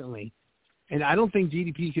constantly, and I don't think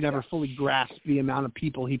DDP could ever fully grasp the amount of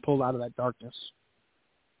people he pulled out of that darkness.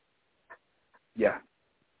 Yeah,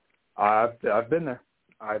 I've been there.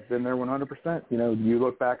 I've been there 100%. You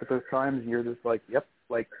look back at those times and you're just like, yep,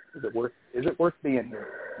 like, is it worth being here?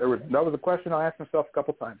 That was a question I asked myself a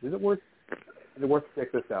couple times. Is it worth to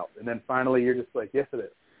stick this out? And then finally you're just like, yes, it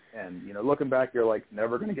is. And, looking back, you're like,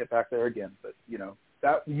 never going to get back there again. But,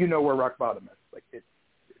 that, where rock bottom is. Like, it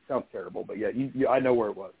sounds terrible, but I know where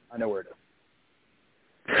it was. I know where it is.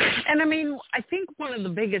 And I mean, I think one of the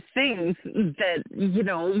biggest things that,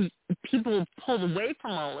 people pulled away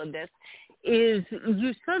from all of this is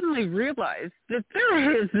you suddenly realize that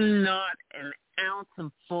there is not an ounce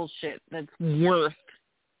of bullshit that's worth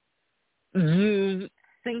you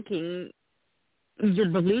thinking your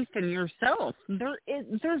belief in yourself.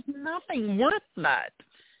 There's nothing worth that.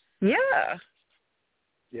 Yeah.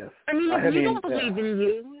 Yes. I mean, if you don't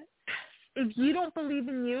believe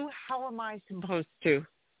in you, how am I supposed to?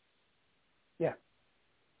 Yeah.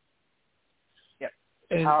 Yeah.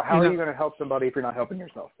 And, how are you going to help somebody if you're not helping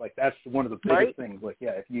yourself? Like, that's one of the biggest things. Like,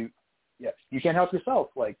 if you can't help yourself,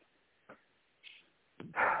 like.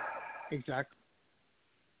 Exactly.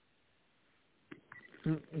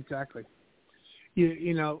 Exactly.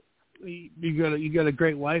 You got a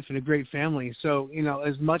great wife and a great family. So,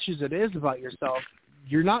 as much as it is about yourself,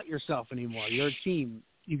 you're not yourself anymore. You're a team.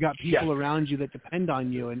 You got people around you that depend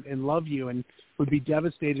on you and love you and would be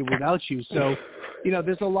devastated without you. So,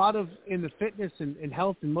 there's a lot of, in the fitness and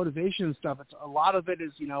health and motivation and stuff, it's a lot of it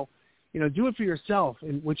is, do it for yourself,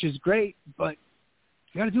 and which is great, but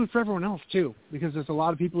you got to do it for everyone else too, because there's a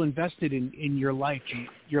lot of people invested in your life and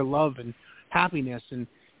your love and happiness, and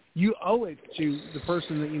you owe it to the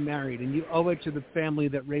person that you married, and you owe it to the family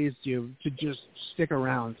that raised you to just stick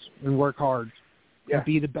around and work hard and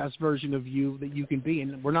be the best version of you that you can be.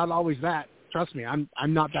 And we're not always that. Trust me, I'm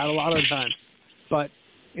not that a lot of the time, but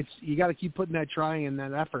you got to keep putting that try and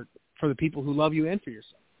that effort for the people who love you and for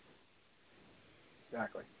yourself.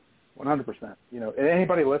 Exactly. 100%. You know,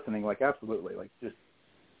 anybody listening, like, absolutely, like, just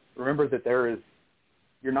remember that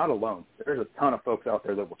you're not alone. There's a ton of folks out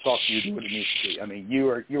there that will talk to you what it needs to be. I mean, you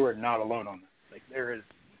are not alone on this. Like, there is.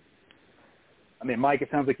 I mean, Mike, it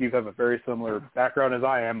sounds like you have a very similar background as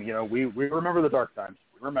I am. You know, we remember the dark times.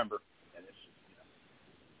 We remember. And it's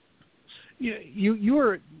just, you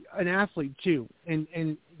were an athlete too,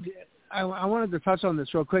 and I wanted to touch on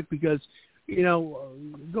this real quick because, you know,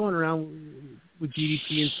 going around with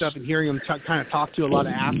DDP and stuff and hearing them kind of talk to a lot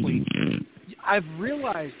of athletes, I've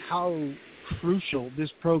realized how crucial this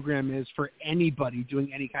program is for anybody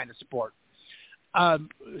doing any kind of sport.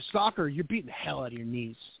 Soccer, you're beating the hell out of your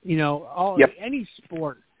knees. You know, any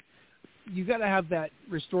sport, you got to have that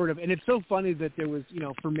restorative. And it's so funny that there was, you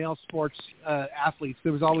know, for male sports athletes,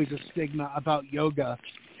 there was always a stigma about yoga,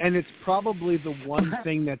 and it's probably the one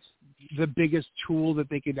thing that's the biggest tool that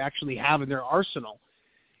they could actually have in their arsenal.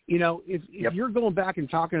 You know, if you're going back and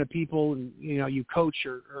talking to people and, you know, you coach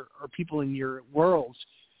or people in your worlds,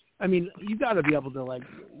 I mean, you got to be able to, like,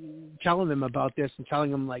 telling them about this and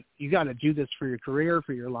telling them, like, you got to do this for your career,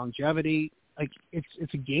 for your longevity. Like,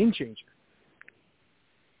 it's a game changer.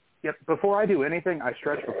 Yep. Before I do anything, I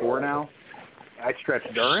stretch before now. I stretch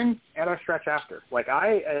during, and I stretch after. Like,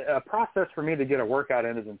 a process for me to get a workout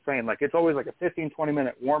in is insane. Like, it's always like a 15,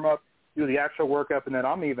 20-minute warm-up, do the actual workup, and then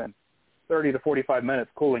I'm even 30 to 45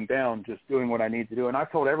 minutes cooling down, just doing what I need to do. And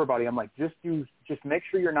I've told everybody, I'm like, just make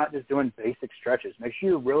sure you're not just doing basic stretches. Make sure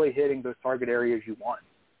you're really hitting those target areas you want.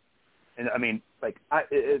 And, I mean, like,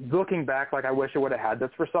 looking back, like, I wish I would have had this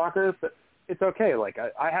for soccer, but it's okay. Like,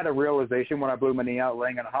 I had a realization when I blew my knee out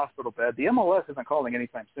laying in a hospital bed. The MLS isn't calling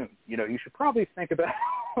anytime soon. You know, you should probably think about,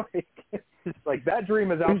 like that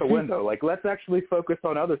dream is out the window. Like, let's actually focus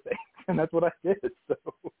on other things. And that's what I did, so.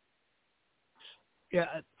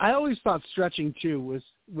 Yeah, I always thought stretching too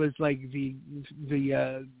was like the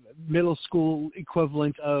middle school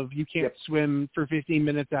equivalent of you can't swim for 15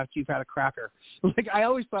 minutes after you've had a cracker. Like, I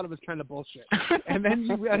always thought it was kind of bullshit. And then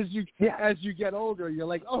as you get older, you're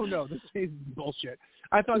like, oh no, this is bullshit.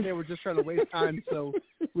 I thought they were just trying to waste time so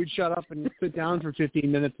we'd shut up and sit down for 15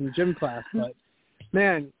 minutes in the gym class. But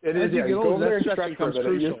man, it is. You go over there and stretch for a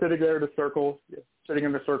minute. You're sitting there in a circle. Yeah. Sitting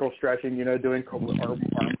in the circle, stretching, you know, doing arm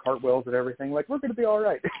cartwheels and everything. Like, we're going to be all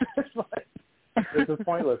right. This is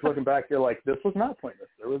pointless. Looking back, you're like, this was not pointless.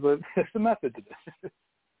 There's a method to this.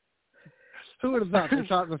 Who would have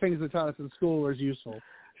thought the things they taught us in school were useful?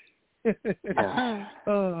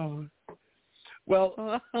 Oh.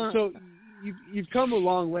 Well, so you've come a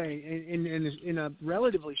long way in a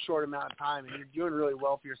relatively short amount of time, and you're doing really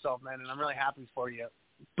well for yourself, man, and I'm really happy for you.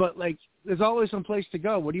 But, like, there's always some place to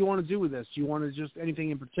go. What do you want to do with this? Do you want to just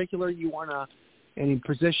anything in particular? You want any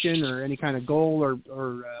position or any kind of goal or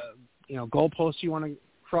you know, goalposts you want to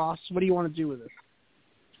cross? What do you want to do with this?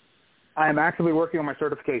 I am actively working on my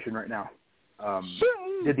certification right now.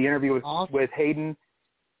 Did the interview with Hayden,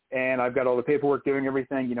 and I've got all the paperwork doing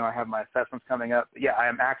everything. You know, I have my assessments coming up. But yeah, I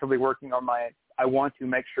am actively working on I want to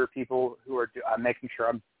make sure people who are I'm making sure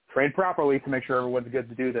I'm trained properly to make sure everyone's good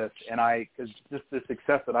to do this. And because just the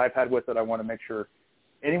success that I've had with it, I want to make sure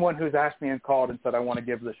anyone who's asked me and called and said, I want to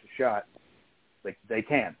give this a shot, like, they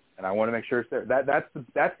can. And I want to make sure it's there.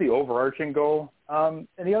 That's the overarching goal. And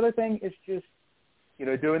the other thing is just, you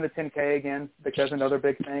know, doing the 10K again, because another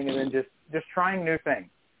big thing, and then just trying new things,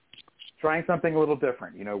 trying something a little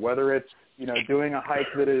different, you know, whether it's, you know, doing a hike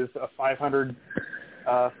that is a 500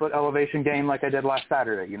 foot elevation gain like I did last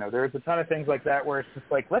Saturday. You know, there's a ton of things like that where it's just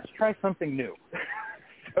like, let's try something new.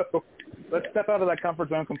 So let's step out of that comfort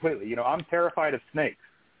zone completely. You know, I'm terrified of snakes.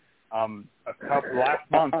 Last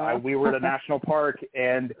month we were at a national park,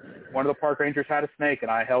 and one of the park rangers had a snake, and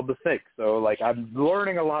I held the snake. So, like, I'm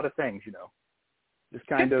learning a lot of things, you know. Just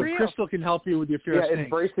kind of. Crystal can help you with your fear of snakes.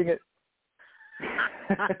 Embracing it.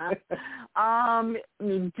 I've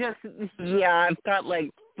got like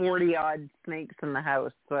 40 odd snakes in the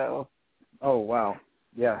house, so. Oh wow,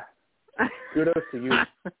 yeah. Kudos to you.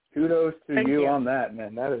 Kudos to you on that,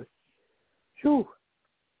 man. That is, whew.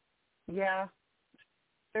 Yeah,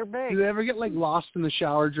 they're big. Do they ever get like lost in the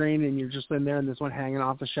shower drain and you're just in there and there's one hanging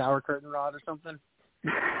off the shower curtain rod or something?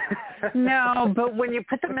 No, but when you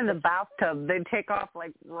put them in the bathtub, they take off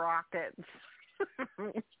like rockets.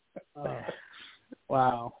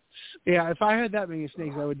 Wow. Yeah, if I had that many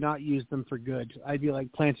snakes, I would not use them for good. I'd be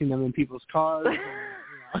like planting them in people's cars.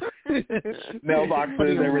 And,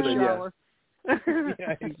 mailboxes, everything. Yeah.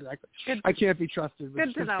 Yeah, exactly. I can't be trusted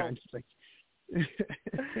with this kind of thing.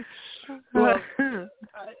 Well,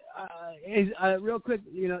 real quick,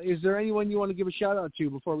 is there anyone you want to give a shout out to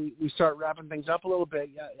before we start wrapping things up a little bit?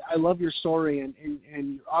 I love your story,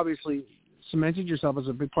 and obviously cemented yourself as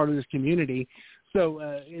a big part of this community. So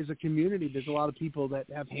as a community, there's a lot of people that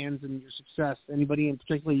have hands in your success. Anybody in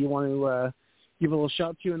particular you want to give a little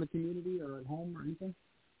shout to in the community or at home or anything?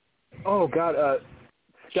 Oh, God.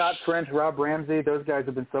 Scott French, Rob Ramsey, those guys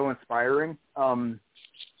have been so inspiring.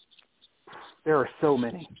 There are so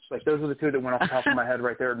many. Like, those are the two that went off the top of my head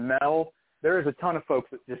right there. Mel, there is a ton of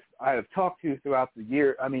folks that just I have talked to throughout the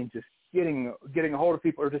year. I mean, just getting a hold of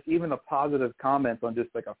people, or just even the positive comments on just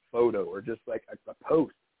like a photo or just like a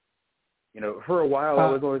post. For a while I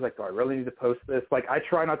was always like, do I really need to post this? Like, I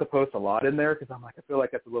try not to post a lot in there because I'm like, I feel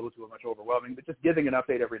like that's a little too much overwhelming. But just giving an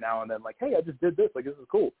update every now and then, like, hey, I just did this. Like, this is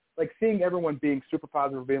cool. Like, seeing everyone being super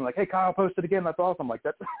positive, being like, hey, Kyle posted again. That's awesome. Like,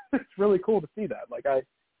 that's it's really cool to see that. Like,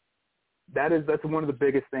 that's one of the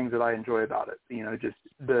biggest things that I enjoy about it. Just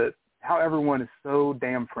how everyone is so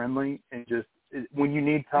damn friendly, and just when you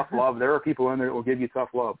need tough love, there are people in there that will give you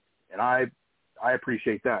tough love, and I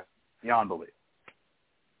appreciate that beyond belief.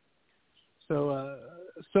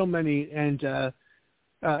 So many, and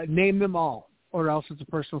name them all, or else it's a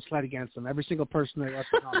personal slight against them. Every single person that left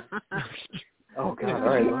a comment. Oh, God. All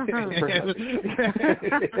right. I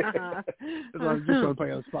just want to put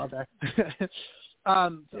you on the spot there. Yeah.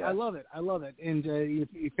 I love it. And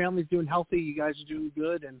your family's doing healthy. You guys are doing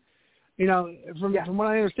good. And, from what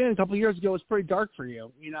I understand, a couple of years ago, it was pretty dark for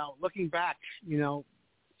you. Looking back,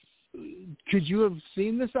 could you have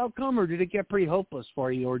seen this outcome, or did it get pretty hopeless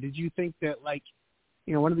for you? Or did you think that,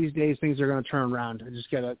 one of these days things are going to turn around and just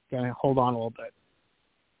got to hold on a little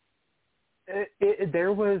bit?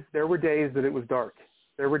 There were days that it was dark.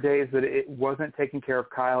 There were days that it wasn't taking care of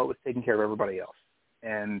Kyle. It was taking care of everybody else.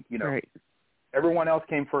 And, right. Everyone else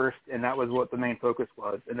came first, and that was what the main focus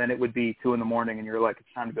was. And then it would be 2 a.m, and you're like, it's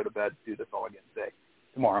time to go to bed, do this all again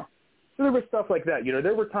tomorrow. So there was stuff like that.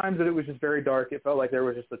 There were times that it was just very dark. It felt like there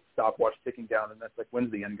was just a stopwatch ticking down, and that's like,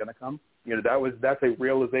 when's the end going to come? That's a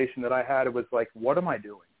realization that I had. It was like, what am I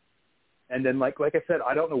doing? And then, like I said,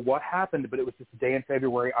 I don't know what happened, but it was just a day in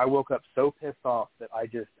February. I woke up so pissed off that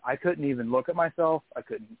I couldn't even look at myself. I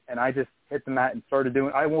couldn't, and I just hit the mat and started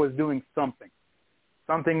doing. I was doing something.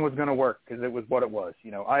 Something was going to work because it was what it was.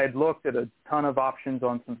 I had looked at a ton of options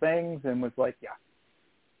on some things and was like, yeah,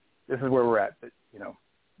 this is where we're at. But,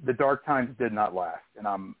 the dark times did not last.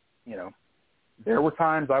 And there were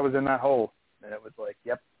times I was in that hole, and it was like,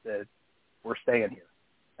 yep, we're staying here.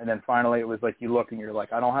 And then finally it was like you look and you're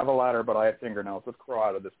like, I don't have a ladder, but I have fingernails. Let's crawl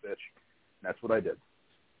out of this bitch. And that's what I did.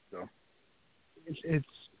 So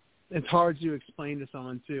it's hard to explain to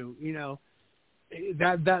someone too.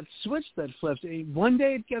 That switch that flips. One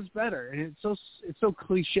day it gets better, and it's so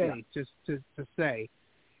cliche to say.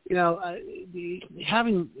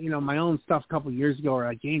 Having my own stuff a couple of years ago, where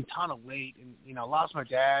I gained a ton of weight and lost my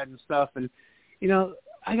dad and stuff, and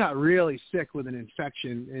I got really sick with an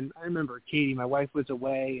infection. And I remember Katie, my wife, was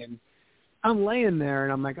away, and I'm laying there,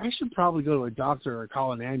 and I'm like, I should probably go to a doctor or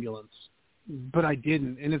call an ambulance, but I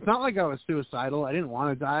didn't. And it's not like I was suicidal. I didn't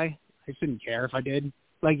want to die. I just didn't care if I did.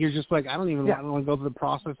 Like, you're just like, I don't want to go through the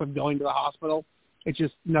process of going to the hospital. It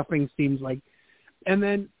just, nothing seems like. And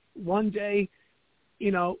then one day,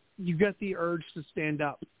 you get the urge to stand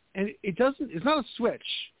up. And it's not a switch.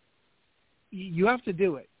 You have to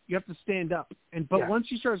do it. You have to stand up. But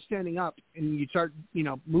once you start standing up and you start,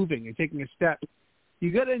 moving and taking a step,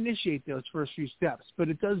 you got to initiate those first few steps. But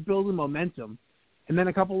it does build a momentum. And then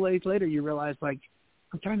a couple of days later, you realize, like,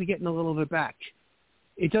 I'm trying to get in a little bit back.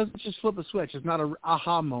 It doesn't just flip a switch. It's not an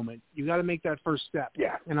aha moment. You got to make that first step.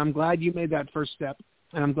 Yeah. And I'm glad you made that first step.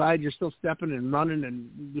 And I'm glad you're still stepping and running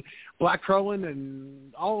and black crowing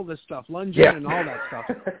and all of this stuff, lunging and all that stuff.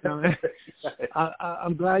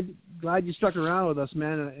 I'm glad you stuck around with us,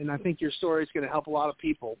 man. And I think your story is going to help a lot of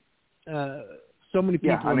people. So many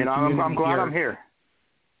people. Yeah, I mean, I'm glad I'm here.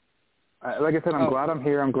 Like I said, I'm glad I'm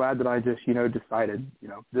here. I'm glad that I just, decided,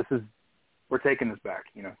 we're taking this back.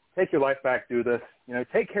 Take your life back, do this.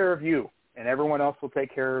 Take care of you, and everyone else will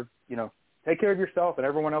take care of, take care of yourself, and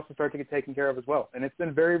everyone else will start to get taken care of as well. And it's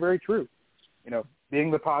been very, very true.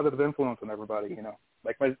 Being the positive influence on everybody.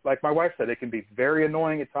 Like my wife said, it can be very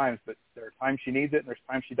annoying at times, but there are times she needs it, and there's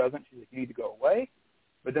times she doesn't. She's like, you need to go away.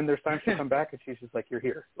 But then there's times she'll come back, and she's just like, you're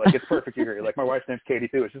here. Like, it's perfect you're here. Like, my wife's name's Katie,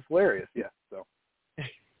 too. It's just hilarious. Yeah, so.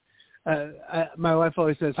 My wife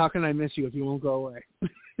always says, "How can I miss you if you won't go away?"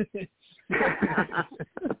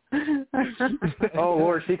 Oh,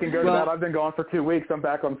 Lord, she can go to that. I've been gone for 2 weeks. I'm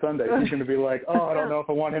back on Sunday. She's going to be like, "Oh, I don't know if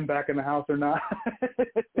I want him back in the house or not."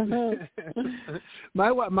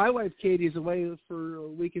 My wife, Katie, is away for a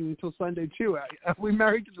week until Sunday, too. Are we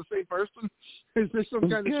married to the same person? Is there some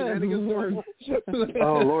kind of shenanigans going on?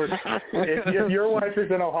 Oh, Lord. If your wife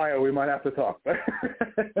is in Ohio, we might have to talk.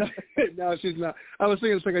 No, she's not. I was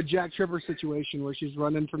thinking it's like a Jack Tripper situation where she's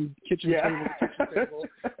running from kitchen table to kitchen table.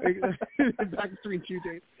 Back between 2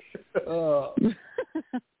 days.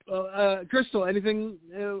 Crystal, anything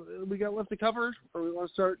we got left to cover, or we want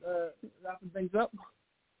to start wrapping things up?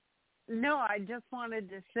 No, I just wanted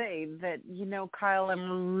to say that, Kyle,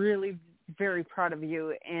 I'm really very proud of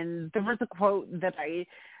you. And there was a quote that I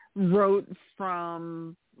wrote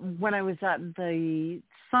from when I was at the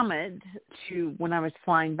summit to when I was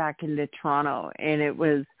flying back into Toronto, and it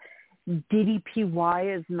was,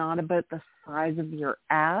 DDPY is not about the size of your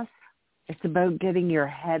ass. It's about getting your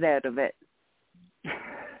head out of it.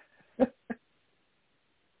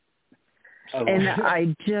 And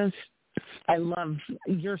I love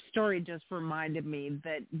your story. Just reminded me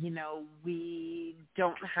that, we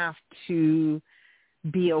don't have to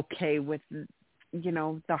be okay with,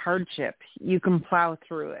 the hardship. You can plow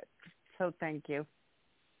through it. So thank you.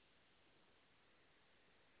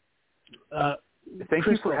 Thank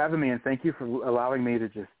you for having me, and thank you for allowing me to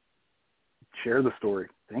just share the story.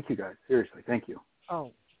 Thank you, guys. Seriously, thank you.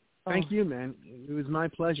 Thank you, man. It was my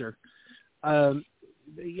pleasure.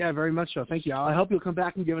 Yeah, very much so. Thank you. I hope you'll come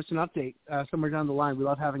back and give us an update somewhere down the line. We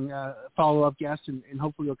love having follow-up guests, and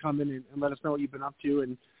hopefully you'll come in and let us know what you've been up to,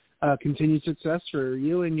 and continued success for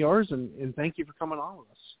you and yours, and thank you for coming on with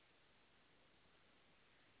us.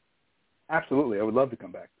 Absolutely. I would love to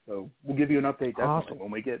come back. So we'll give you an update definitely Awesome.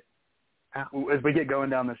 when we get as we get going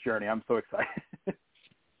down this journey. I'm so excited.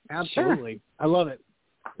 Absolutely. Sure. I love it.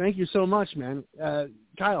 Thank you so much, man.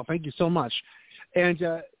 Kyle, thank you so much. And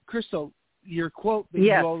Crystal, your quote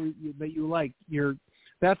that you like,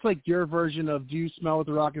 that's like your version of "Do you smell what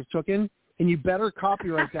the rock is cooking?" And you better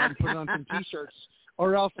copyright that and put it on some T-shirts,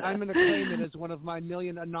 or else I'm going to claim it as one of my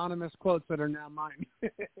million anonymous quotes that are now mine.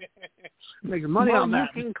 Making money on that.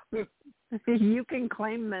 You can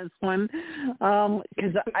claim this one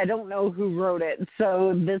because I don't know who wrote it.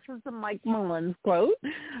 So this is the Mike Mullins quote.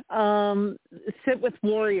 Sit with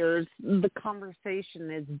warriors. The conversation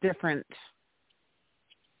is different.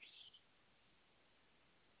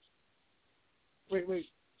 Wait.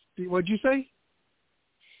 What'd you say?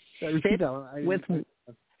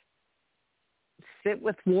 Sit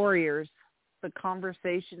with warriors. The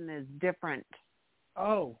conversation is different.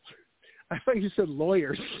 Oh, I thought you said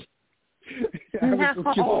lawyers. I was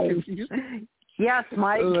just confused. Yes,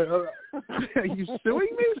 Mike. Are you suing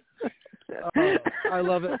me? I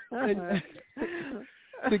love it.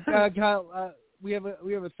 Kyle, we have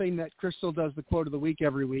a thing that Crystal does the quote of the week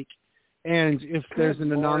every week, and if there's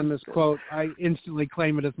an anonymous quote, I instantly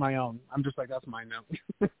claim it as my own. I'm just like, that's mine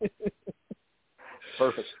now.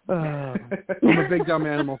 Perfect. I'm a big dumb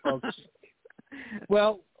animal, folks.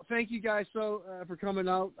 Well, thank you guys for coming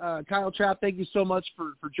out. Kyle Trapp, thank you so much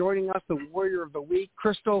for joining us, the Warrior of the Week.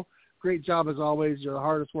 Crystal, great job as always. You're the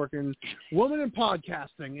hardest working woman in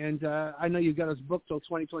podcasting, and I know you've got us booked till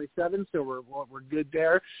 2027, so we're good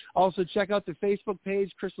there. Also, check out the Facebook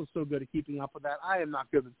page. Crystal's so good at keeping up with that. I am not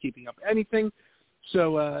good at keeping up with anything,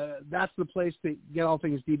 so that's the place to get all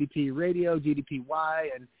things DDP Radio, DDPY,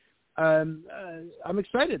 and I'm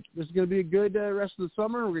excited. This is going to be a good rest of the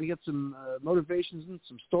summer. We're going to get some motivations and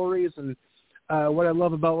some stories. And what I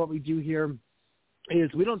love about what we do here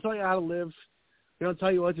is we don't tell you how to live. We don't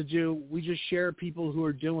tell you what to do. We just share people who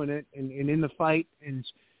are doing it and in the fight. And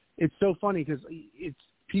it's so funny because it's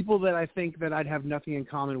people that I think that I'd have nothing in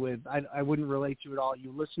common with. I wouldn't relate to at all.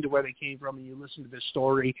 You listen to where they came from and you listen to their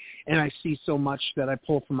story, and I see so much that I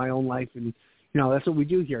pull from my own life. And that's what we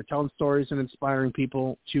do here, telling stories and inspiring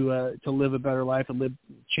people to live a better life and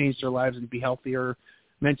change their lives and be healthier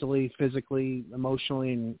mentally, physically,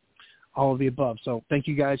 emotionally, and all of the above. So thank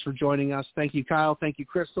you guys for joining us. Thank you, Kyle. Thank you,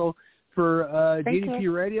 Crystal. For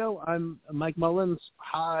DDP Radio, I'm Mike Mullins,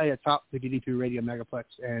 high atop the DDP Radio Megaplex,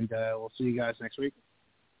 and we'll see you guys next week.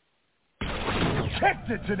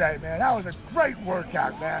 Kicked it today, man. That was a great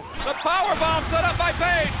workout, man. The power bomb set up by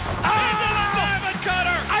Page. Into the Diamond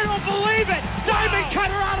Cutter. I don't believe it. Diamond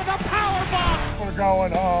Cutter out of the power bomb. We're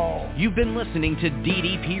going home. You've been listening to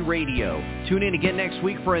DDP Radio. Tune in again next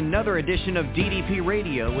week for another edition of DDP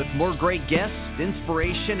Radio with more great guests,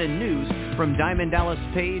 inspiration, and news from Diamond Dallas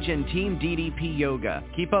Page and Team DDP Yoga.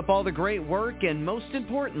 Keep up all the great work and, most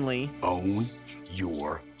importantly, own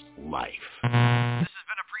your life. This has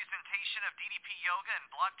been a presentation of DDP Yoga and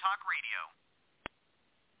Blog Talk Radio.